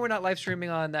 God. So I know we're not live streaming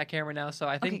on that camera now, so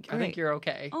I think great. you're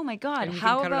okay. Oh my god! And we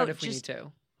How can cut it out about if we need just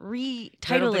to?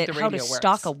 retitle think it the "How to radio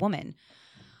Stalk works. a Woman"?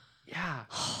 Yeah.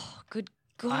 Good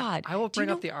God! I will Do you bring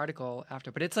up know- the article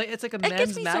after, but it's like a It men's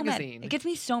gets me so mad. magazine. It gets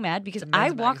me so mad because It's a I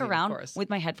men's walk magazine, of around course. with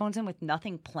my headphones in with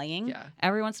nothing playing Yeah.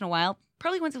 every once in a while,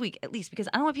 probably once a week at least, because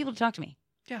I don't want people to talk to me.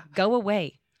 Yeah. Go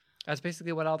away. That's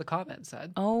basically what all the comments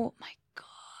said. Oh my God.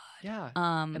 Yeah.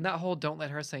 Um. And that whole "don't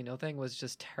let her say no" thing was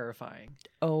just terrifying.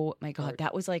 Oh my God, Or-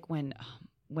 that was like when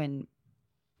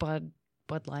Bud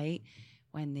Light,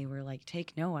 when they were like,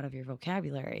 take no out of your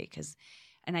vocabulary,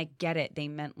 and I get it, they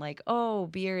meant like, oh,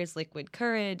 beer is liquid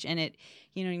courage, and it,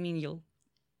 you know what I mean, you'll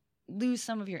lose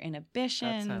some of your That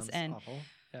inhibitions, sounds and awful.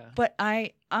 Yeah. but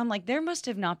I'm like, there must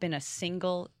have not been a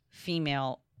single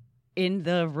female in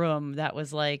the room that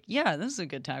was like, yeah, this is a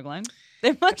good tagline.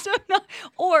 There must have not,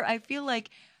 or I feel like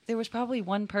there was probably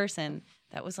one person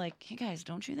that was like, hey guys,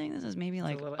 don't you think this is maybe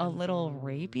like little a little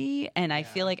rapey? And I Yeah.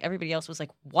 feel like everybody else was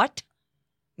like, what?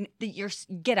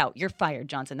 Get out. You're fired,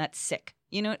 Johnson. That's sick.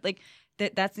 You know, like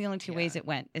that's the only two ways Yeah. it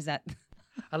went, is that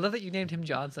I love that you named him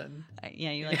Johnson.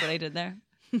 Yeah, you like what I did there?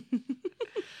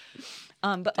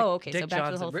 Okay. Dick So back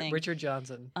Johnson, to the whole thing. Richard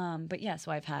Johnson. But yeah,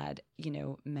 so I've had,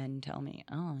 men tell me,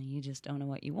 oh, you just don't know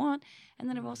what you want. And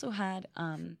then I've also had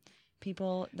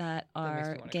people that makes me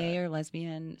are wanna gay cry. or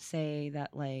lesbian say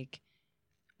that, like,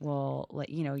 well, like,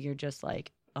 you're just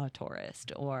like a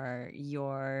tourist, or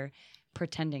you're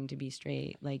pretending to be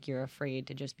straight, like you're afraid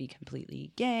to just be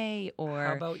completely gay, or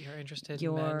How about you're interested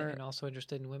in men and also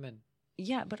interested in women?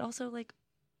 yeah, but also like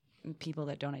people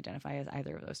that don't identify as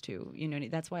either of those two.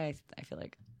 That's why I feel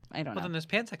like I don't Well, know. then there's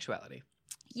pansexuality,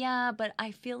 Yeah, but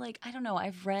I feel like I don't know.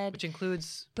 I've read, which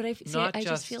includes but I not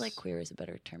just feel just- like queer is a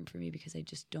better term for me because I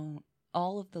just don't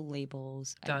all of the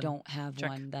labels. I Done. don't have Check.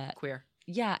 one that queer.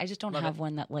 yeah. I just don't Love have it.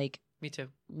 one that like Me too.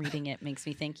 reading it makes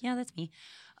me think yeah that's me.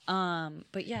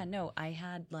 But yeah, no, I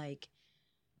had like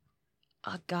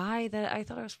a guy that I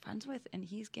thought I was friends with, and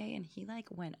he's gay, and he like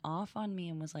went off on me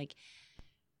and was like,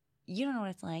 "You don't know what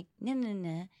it's like,"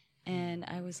 nah. And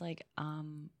I was like,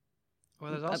 Well,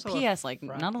 there's also P.S. Like,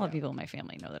 front- not a lot of yeah. people in my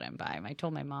family know that I'm bi. I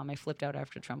told my mom, I flipped out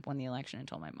after Trump won the election and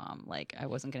told my mom, like, I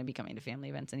wasn't going to be coming to family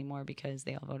events anymore because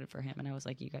they all voted for him. And I was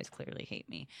like, you guys clearly hate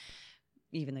me,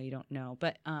 even though you don't know.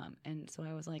 But, and so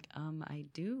I was like, I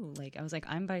do. Like, I was like,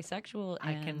 I'm bisexual.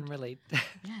 I And, can relate.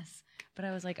 yes. But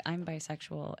I was like, I'm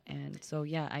bisexual. And so,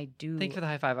 yeah, I do. Thank you for the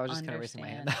high five. I was just kind of raising my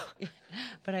hand.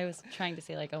 But I was trying to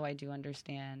say, like, oh, I do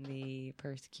understand the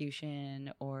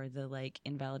persecution or the, like,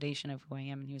 invalidation of who I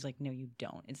am. And he was like, no, you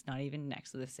don't. It's not even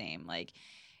next to the same. Like,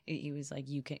 he was like,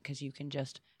 you can, because you can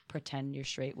just pretend you're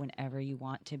straight whenever you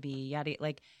want to be. Yada,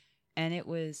 like, and it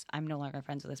was, I'm no longer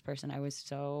friends with this person. I was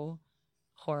so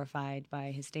horrified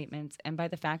by his statements and by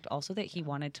the fact also that he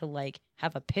wanted to, like,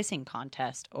 have a pissing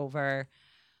contest over,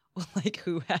 like,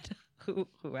 who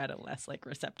had a less, like,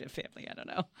 receptive family. I don't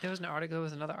know. There was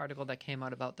another article that came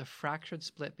out about the fractured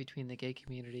split between the gay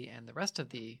community and the rest of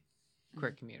the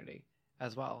queer community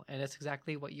as well. And it's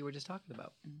exactly what you were just talking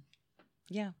about.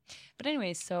 Yeah. But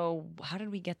anyways, so how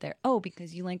did we get there? Oh,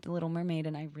 because you liked The Little Mermaid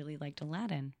and I really liked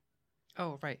Aladdin.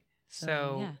 Oh, right. So,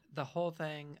 So yeah. the whole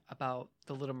thing about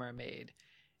The Little Mermaid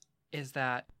is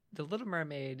that The Little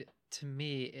Mermaid, to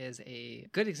me, is a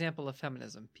good example of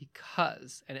feminism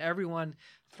because, and everyone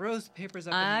throws papers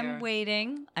up in the air.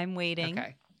 I'm waiting.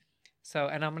 Okay. So,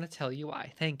 and I'm going to tell you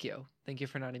why. Thank you. Thank you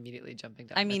for not immediately jumping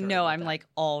down. I my mean, throat no, about I'm that. like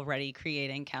already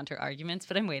creating counter arguments,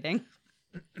 but I'm waiting.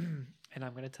 And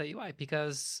I'm going to tell you why.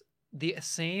 Because the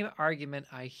same argument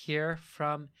I hear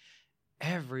from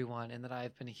everyone, and that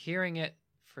I've been hearing it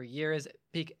for years,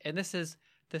 and this is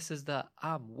the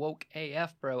woke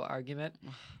AF bro argument.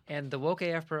 And the woke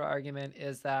AF bro argument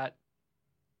is that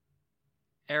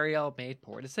Ariel made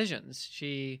poor decisions.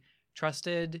 She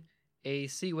trusted a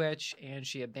sea witch and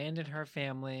she abandoned her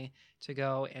family to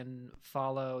go and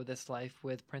follow this life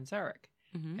with Prince Eric.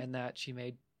 Mm-hmm. And that she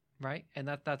made, right? And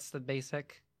that's the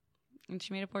basic. And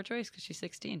she made a poor choice because she's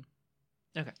 16.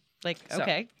 Okay. Like, So-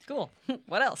 okay, cool.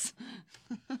 What else?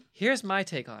 Here's my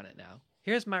take on it now.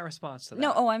 Here's my response to that.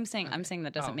 No, I'm saying Okay.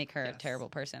 that doesn't Oh, make her a yes. terrible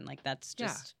person. Like, that's Yeah.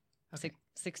 just Okay.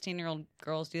 16-year-old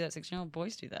girls do that. 16-year-old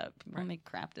boys do that. People Right. make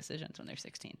crap decisions when they're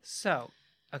 16. So,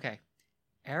 okay.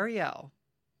 Ariel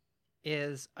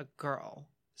is a girl.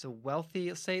 It's a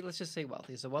wealthy, let's just say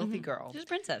wealthy. It's a wealthy Mhm. girl. She's a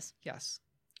princess. Yes.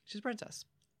 She's a princess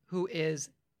who is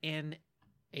in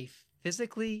a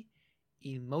physically,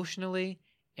 emotionally,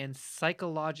 and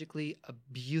psychologically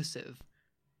abusive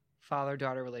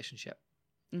father-daughter relationship.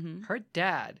 Mm-hmm. Her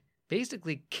dad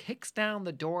basically kicks down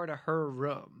the door to her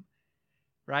room,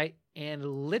 right? And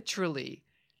literally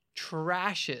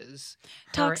trashes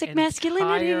her Toxic entire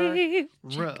masculinity.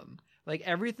 room. Like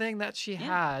everything that she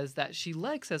has that she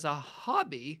likes as a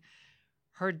hobby,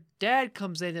 her dad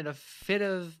comes in a fit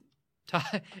of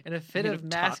masculine Toxic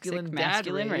dad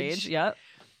masculine rage. Yep.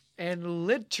 and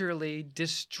literally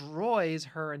destroys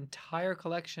her entire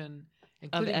collection, Of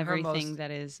including everything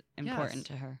that is important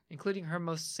to her. including her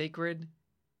most sacred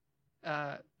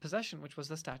possession, which was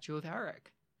the statue of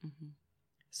Eric. Mm-hmm.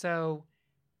 So,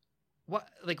 what,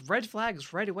 like, red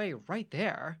flags right away, right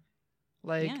there.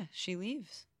 Like, Yeah, she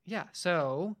leaves. yeah.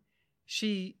 So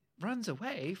she runs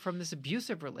away from this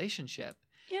abusive relationship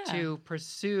Yeah. to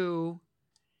pursue.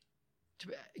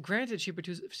 Granted,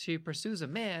 she pursues a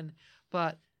man,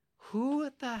 but who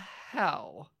the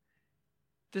hell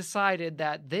decided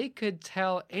that they could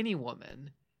tell any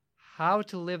woman how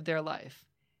to live their life?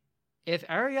 If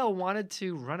Ariel wanted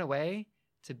to run away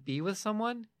to be with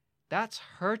someone, That's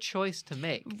her choice to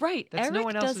make. Right. That's Eric no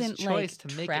one else's doesn't choice like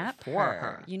to make trap it for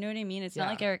her. You know what I mean? It's Yeah. not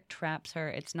like Eric traps her.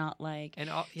 It's not like And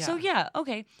So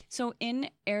okay. So in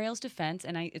Ariel's defense,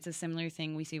 and it's a similar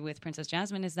thing we see with Princess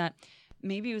Jasmine, is that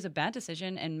maybe it was a bad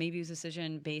decision and maybe it was a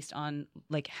decision based on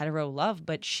like hetero love,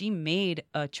 but she made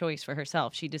a choice for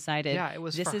herself. She decided it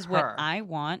was this for is her. what I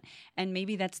want. And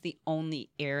maybe that's the only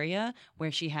area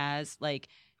where she has like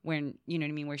when you know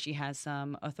what I mean, where she has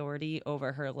some authority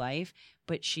over her life,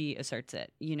 but she asserts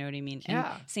it. You know what I mean?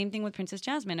 Yeah. And same thing with Princess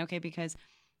Jasmine, okay, because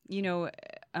you know,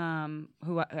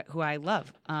 who I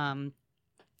love,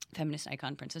 feminist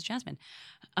icon Princess Jasmine.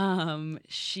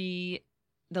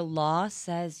 The law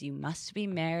says you must be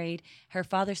married. Her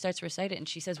father starts to recite it, and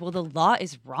she says, "Well, the law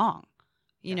is wrong."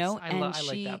 You know, I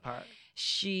like that part.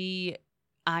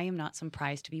 I am not some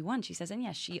prize to be won. She says, and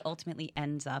yes, she ultimately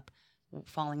ends up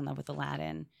falling in love with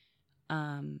Aladdin.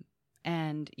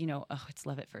 And you know, it's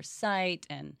love at first sight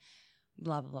and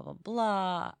blah, blah, blah, blah,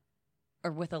 blah.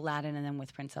 Or with Aladdin and then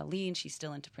with Prince Ali, and she's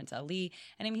still into Prince Ali.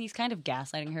 And I mean, he's kind of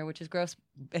gaslighting her, which is gross.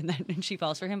 And then she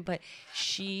falls for him. But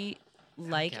she,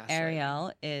 like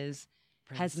Ariel,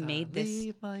 has made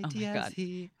this. My oh my God.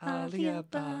 Ali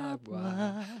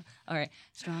Ababa. All right.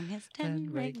 Strong as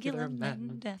 10 regular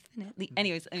men, definitely.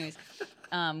 Anyways.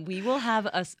 We will have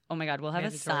we'll have Mandatory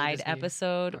a side Disney.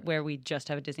 episode where we just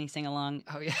have a Disney sing-along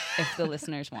Oh, yeah. if the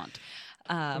listeners want.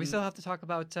 We still have to talk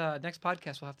about, next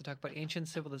podcast, we'll have to talk about ancient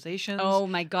civilizations. Oh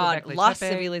my God, Göbekli Lost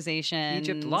Tepe, Civilizations.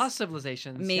 Egypt, Lost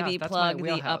Civilizations. Maybe Yes, that's plug my the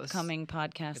wheelhouse. upcoming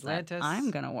podcast Atlantis, that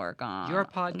I'm going to work on. Your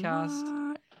podcast.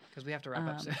 What? Because we have to wrap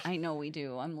up soon. I know we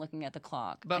do. I'm looking at the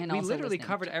clock. But and we also literally listening.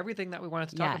 covered everything that we wanted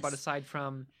to talk about Yes. aside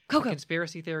from Coco.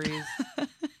 conspiracy theories,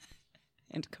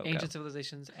 And Coco. ancient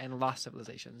civilizations, and lost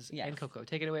civilizations. Yes. And Coco.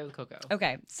 Take it away with Coco.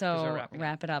 Okay, we're so wrapping up.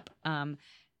 wrap it up.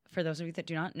 For those of you that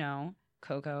do not know,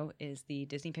 Coco is the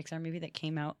Disney Pixar movie that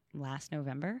came out last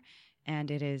November, and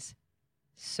it is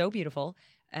so beautiful.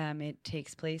 It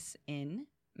takes place in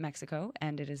Mexico,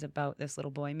 and it is about this little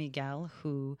boy, Miguel,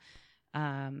 who,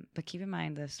 but keep in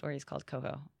mind the story is called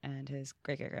Coco, and his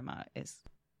great-grandma is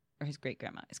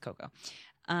Coco.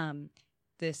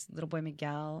 This little boy,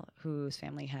 Miguel, whose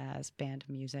family has band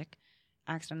music,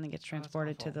 accidentally gets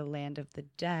transported to awful. the land of the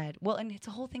dead. Well, and it's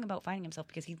a whole thing about finding himself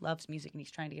because he loves music and he's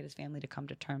trying to get his family to come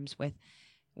to terms with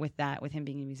him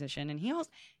being a musician. And he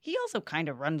also kind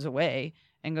of runs away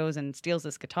and goes and steals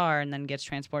this guitar and then gets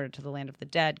transported to the land of the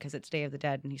dead because it's Day of the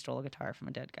Dead and he stole a guitar from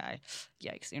a dead guy.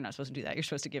 Yikes, you're not supposed to do that. You're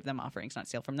supposed to give them offerings, not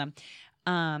steal from them.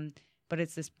 But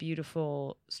it's this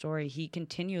beautiful story. He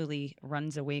continually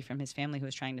runs away from his family who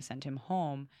is trying to send him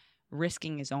home,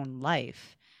 risking his own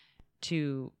life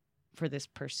for this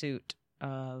pursuit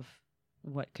of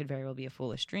what could very well be a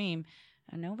foolish dream.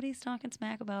 And nobody's talking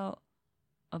smack about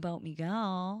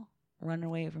Miguel running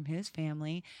away from his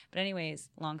family. But anyways,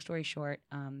 long story short,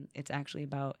 it's actually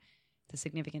about the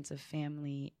significance of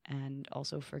family and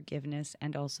also forgiveness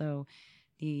and also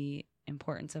the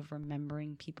importance of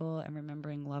remembering people and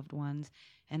remembering loved ones.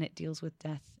 And it deals with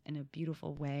death in a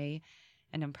beautiful way.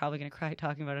 And I'm probably going to cry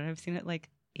talking about it. I've seen it like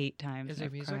 8 times. Is it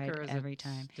I've music cried or is every it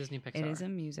time. Disney Pixar? It is a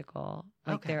musical.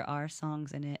 Like Okay. there are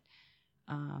songs in it.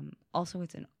 Also,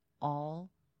 it's an all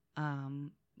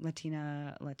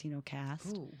Latino cast.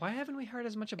 Ooh, why haven't we heard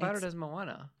as much about it as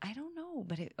Moana? I don't know,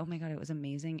 but oh my God, it was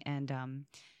amazing. And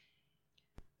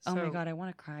oh my God, I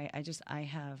want to cry. I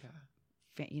have,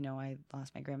 I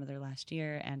lost my grandmother last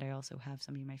year, and I also have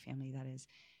somebody in my family that is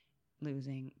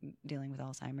dealing with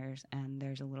Alzheimer's, and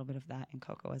there's a little bit of that in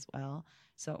Coco as well.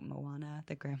 So Moana,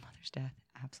 the grandmother's death,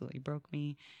 absolutely broke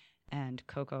me, and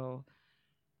Coco,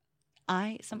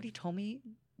 somebody told me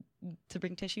to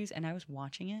bring tissues, and I was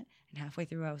watching it, and halfway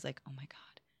through I was like, oh my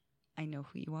God, I know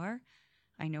who you are.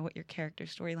 I know what your character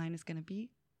storyline is going to be.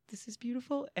 This is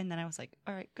beautiful. And then I was like,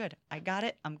 all right, good. I got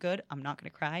it. I'm good. I'm not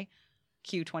going to cry.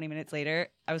 Cue 20 minutes later,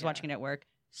 I was watching it at work,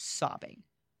 sobbing.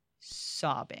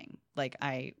 Like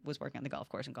I was working on the golf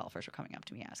course and golfers were coming up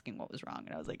to me asking what was wrong.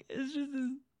 And I was like, it's just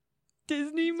this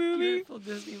Disney movie. Beautiful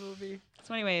Disney movie.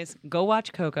 So anyways, go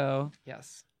watch Coco.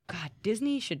 Yes. God,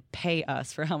 Disney should pay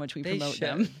us for how much we They promote should.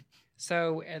 them.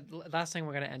 So last thing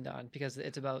we're going to end on because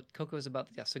Coco is about,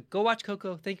 so go watch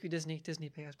Coco. Thank you, Disney. Disney,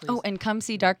 pay us, please. Oh, and come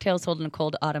see Dark Tales Told in a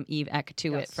Cold Autumn Eve at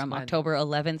Katuit Yes, from when? October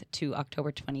 11th to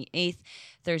October 28th.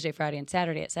 Thursday, Friday, and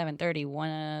Saturday at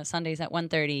 7:30. Sundays at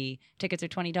 1:30. Tickets are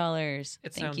 $20.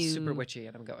 It Thank sounds you. super witchy,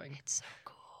 and I'm going. It's so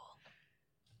cool.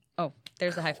 Oh,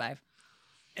 there's the high five.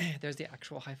 There's the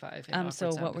actual high five. And So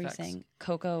awkward what sound were you effects. saying?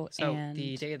 Coco So and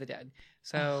the Day of the Dead.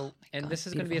 So, Oh my and God, this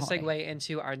is going to be a beautiful segue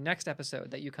into our next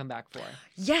episode that you come back for.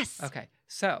 Yes. Okay.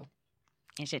 So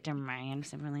Is it the Mayan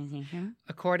civilization?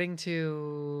 According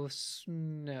to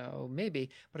no, maybe,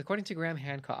 but according to Graham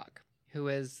Hancock, who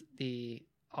is the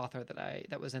author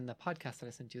that was in the podcast that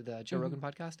I sent you, the Joe Mhm. Rogan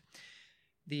podcast,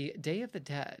 the Day of the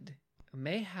Dead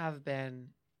may have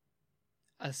been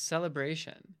a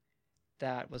celebration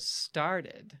that was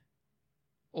started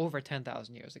over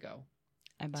 10,000 years ago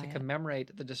I buy to it.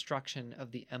 commemorate the destruction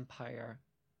of the Empire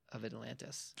of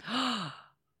Atlantis.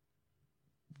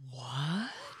 What?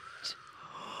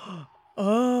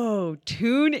 Oh,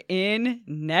 tune in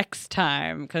next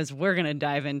time because we're going to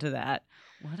dive into that.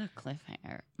 What a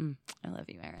cliffhanger. I love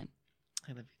you, Aaron.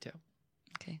 I love you too.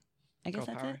 Okay. I guess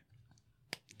Girl that's power. it.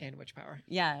 And witch power.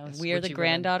 Yeah, Yes, we are the witchy women.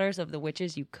 granddaughters of the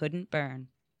witches you couldn't burn.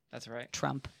 That's right.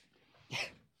 Trump.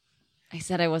 I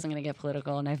said I wasn't going to get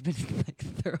political, and I've been like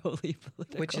thoroughly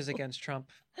political. Witches against Trump.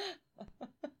 All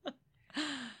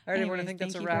right, everyone, I think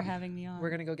that's a thank you wrap. for having me on. We're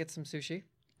going to go get some sushi.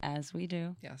 As we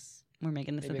do. Yes. We're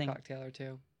making this Maybe a a thing. cocktail or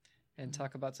two. And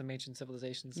talk about some ancient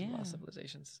civilizations and Yeah. lost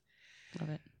civilizations. Love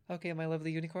it. Okay, my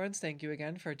lovely unicorns, thank you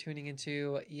again for tuning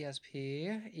into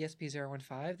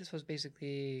ESP015. This was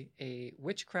basically a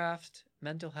witchcraft,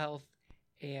 mental health,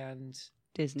 and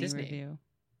Disney Disney. review.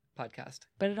 podcast.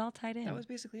 But it all tied in. That was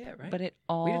basically it, right? But it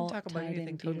all We didn't talk about tied in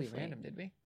anything totally beautifully. random, did we?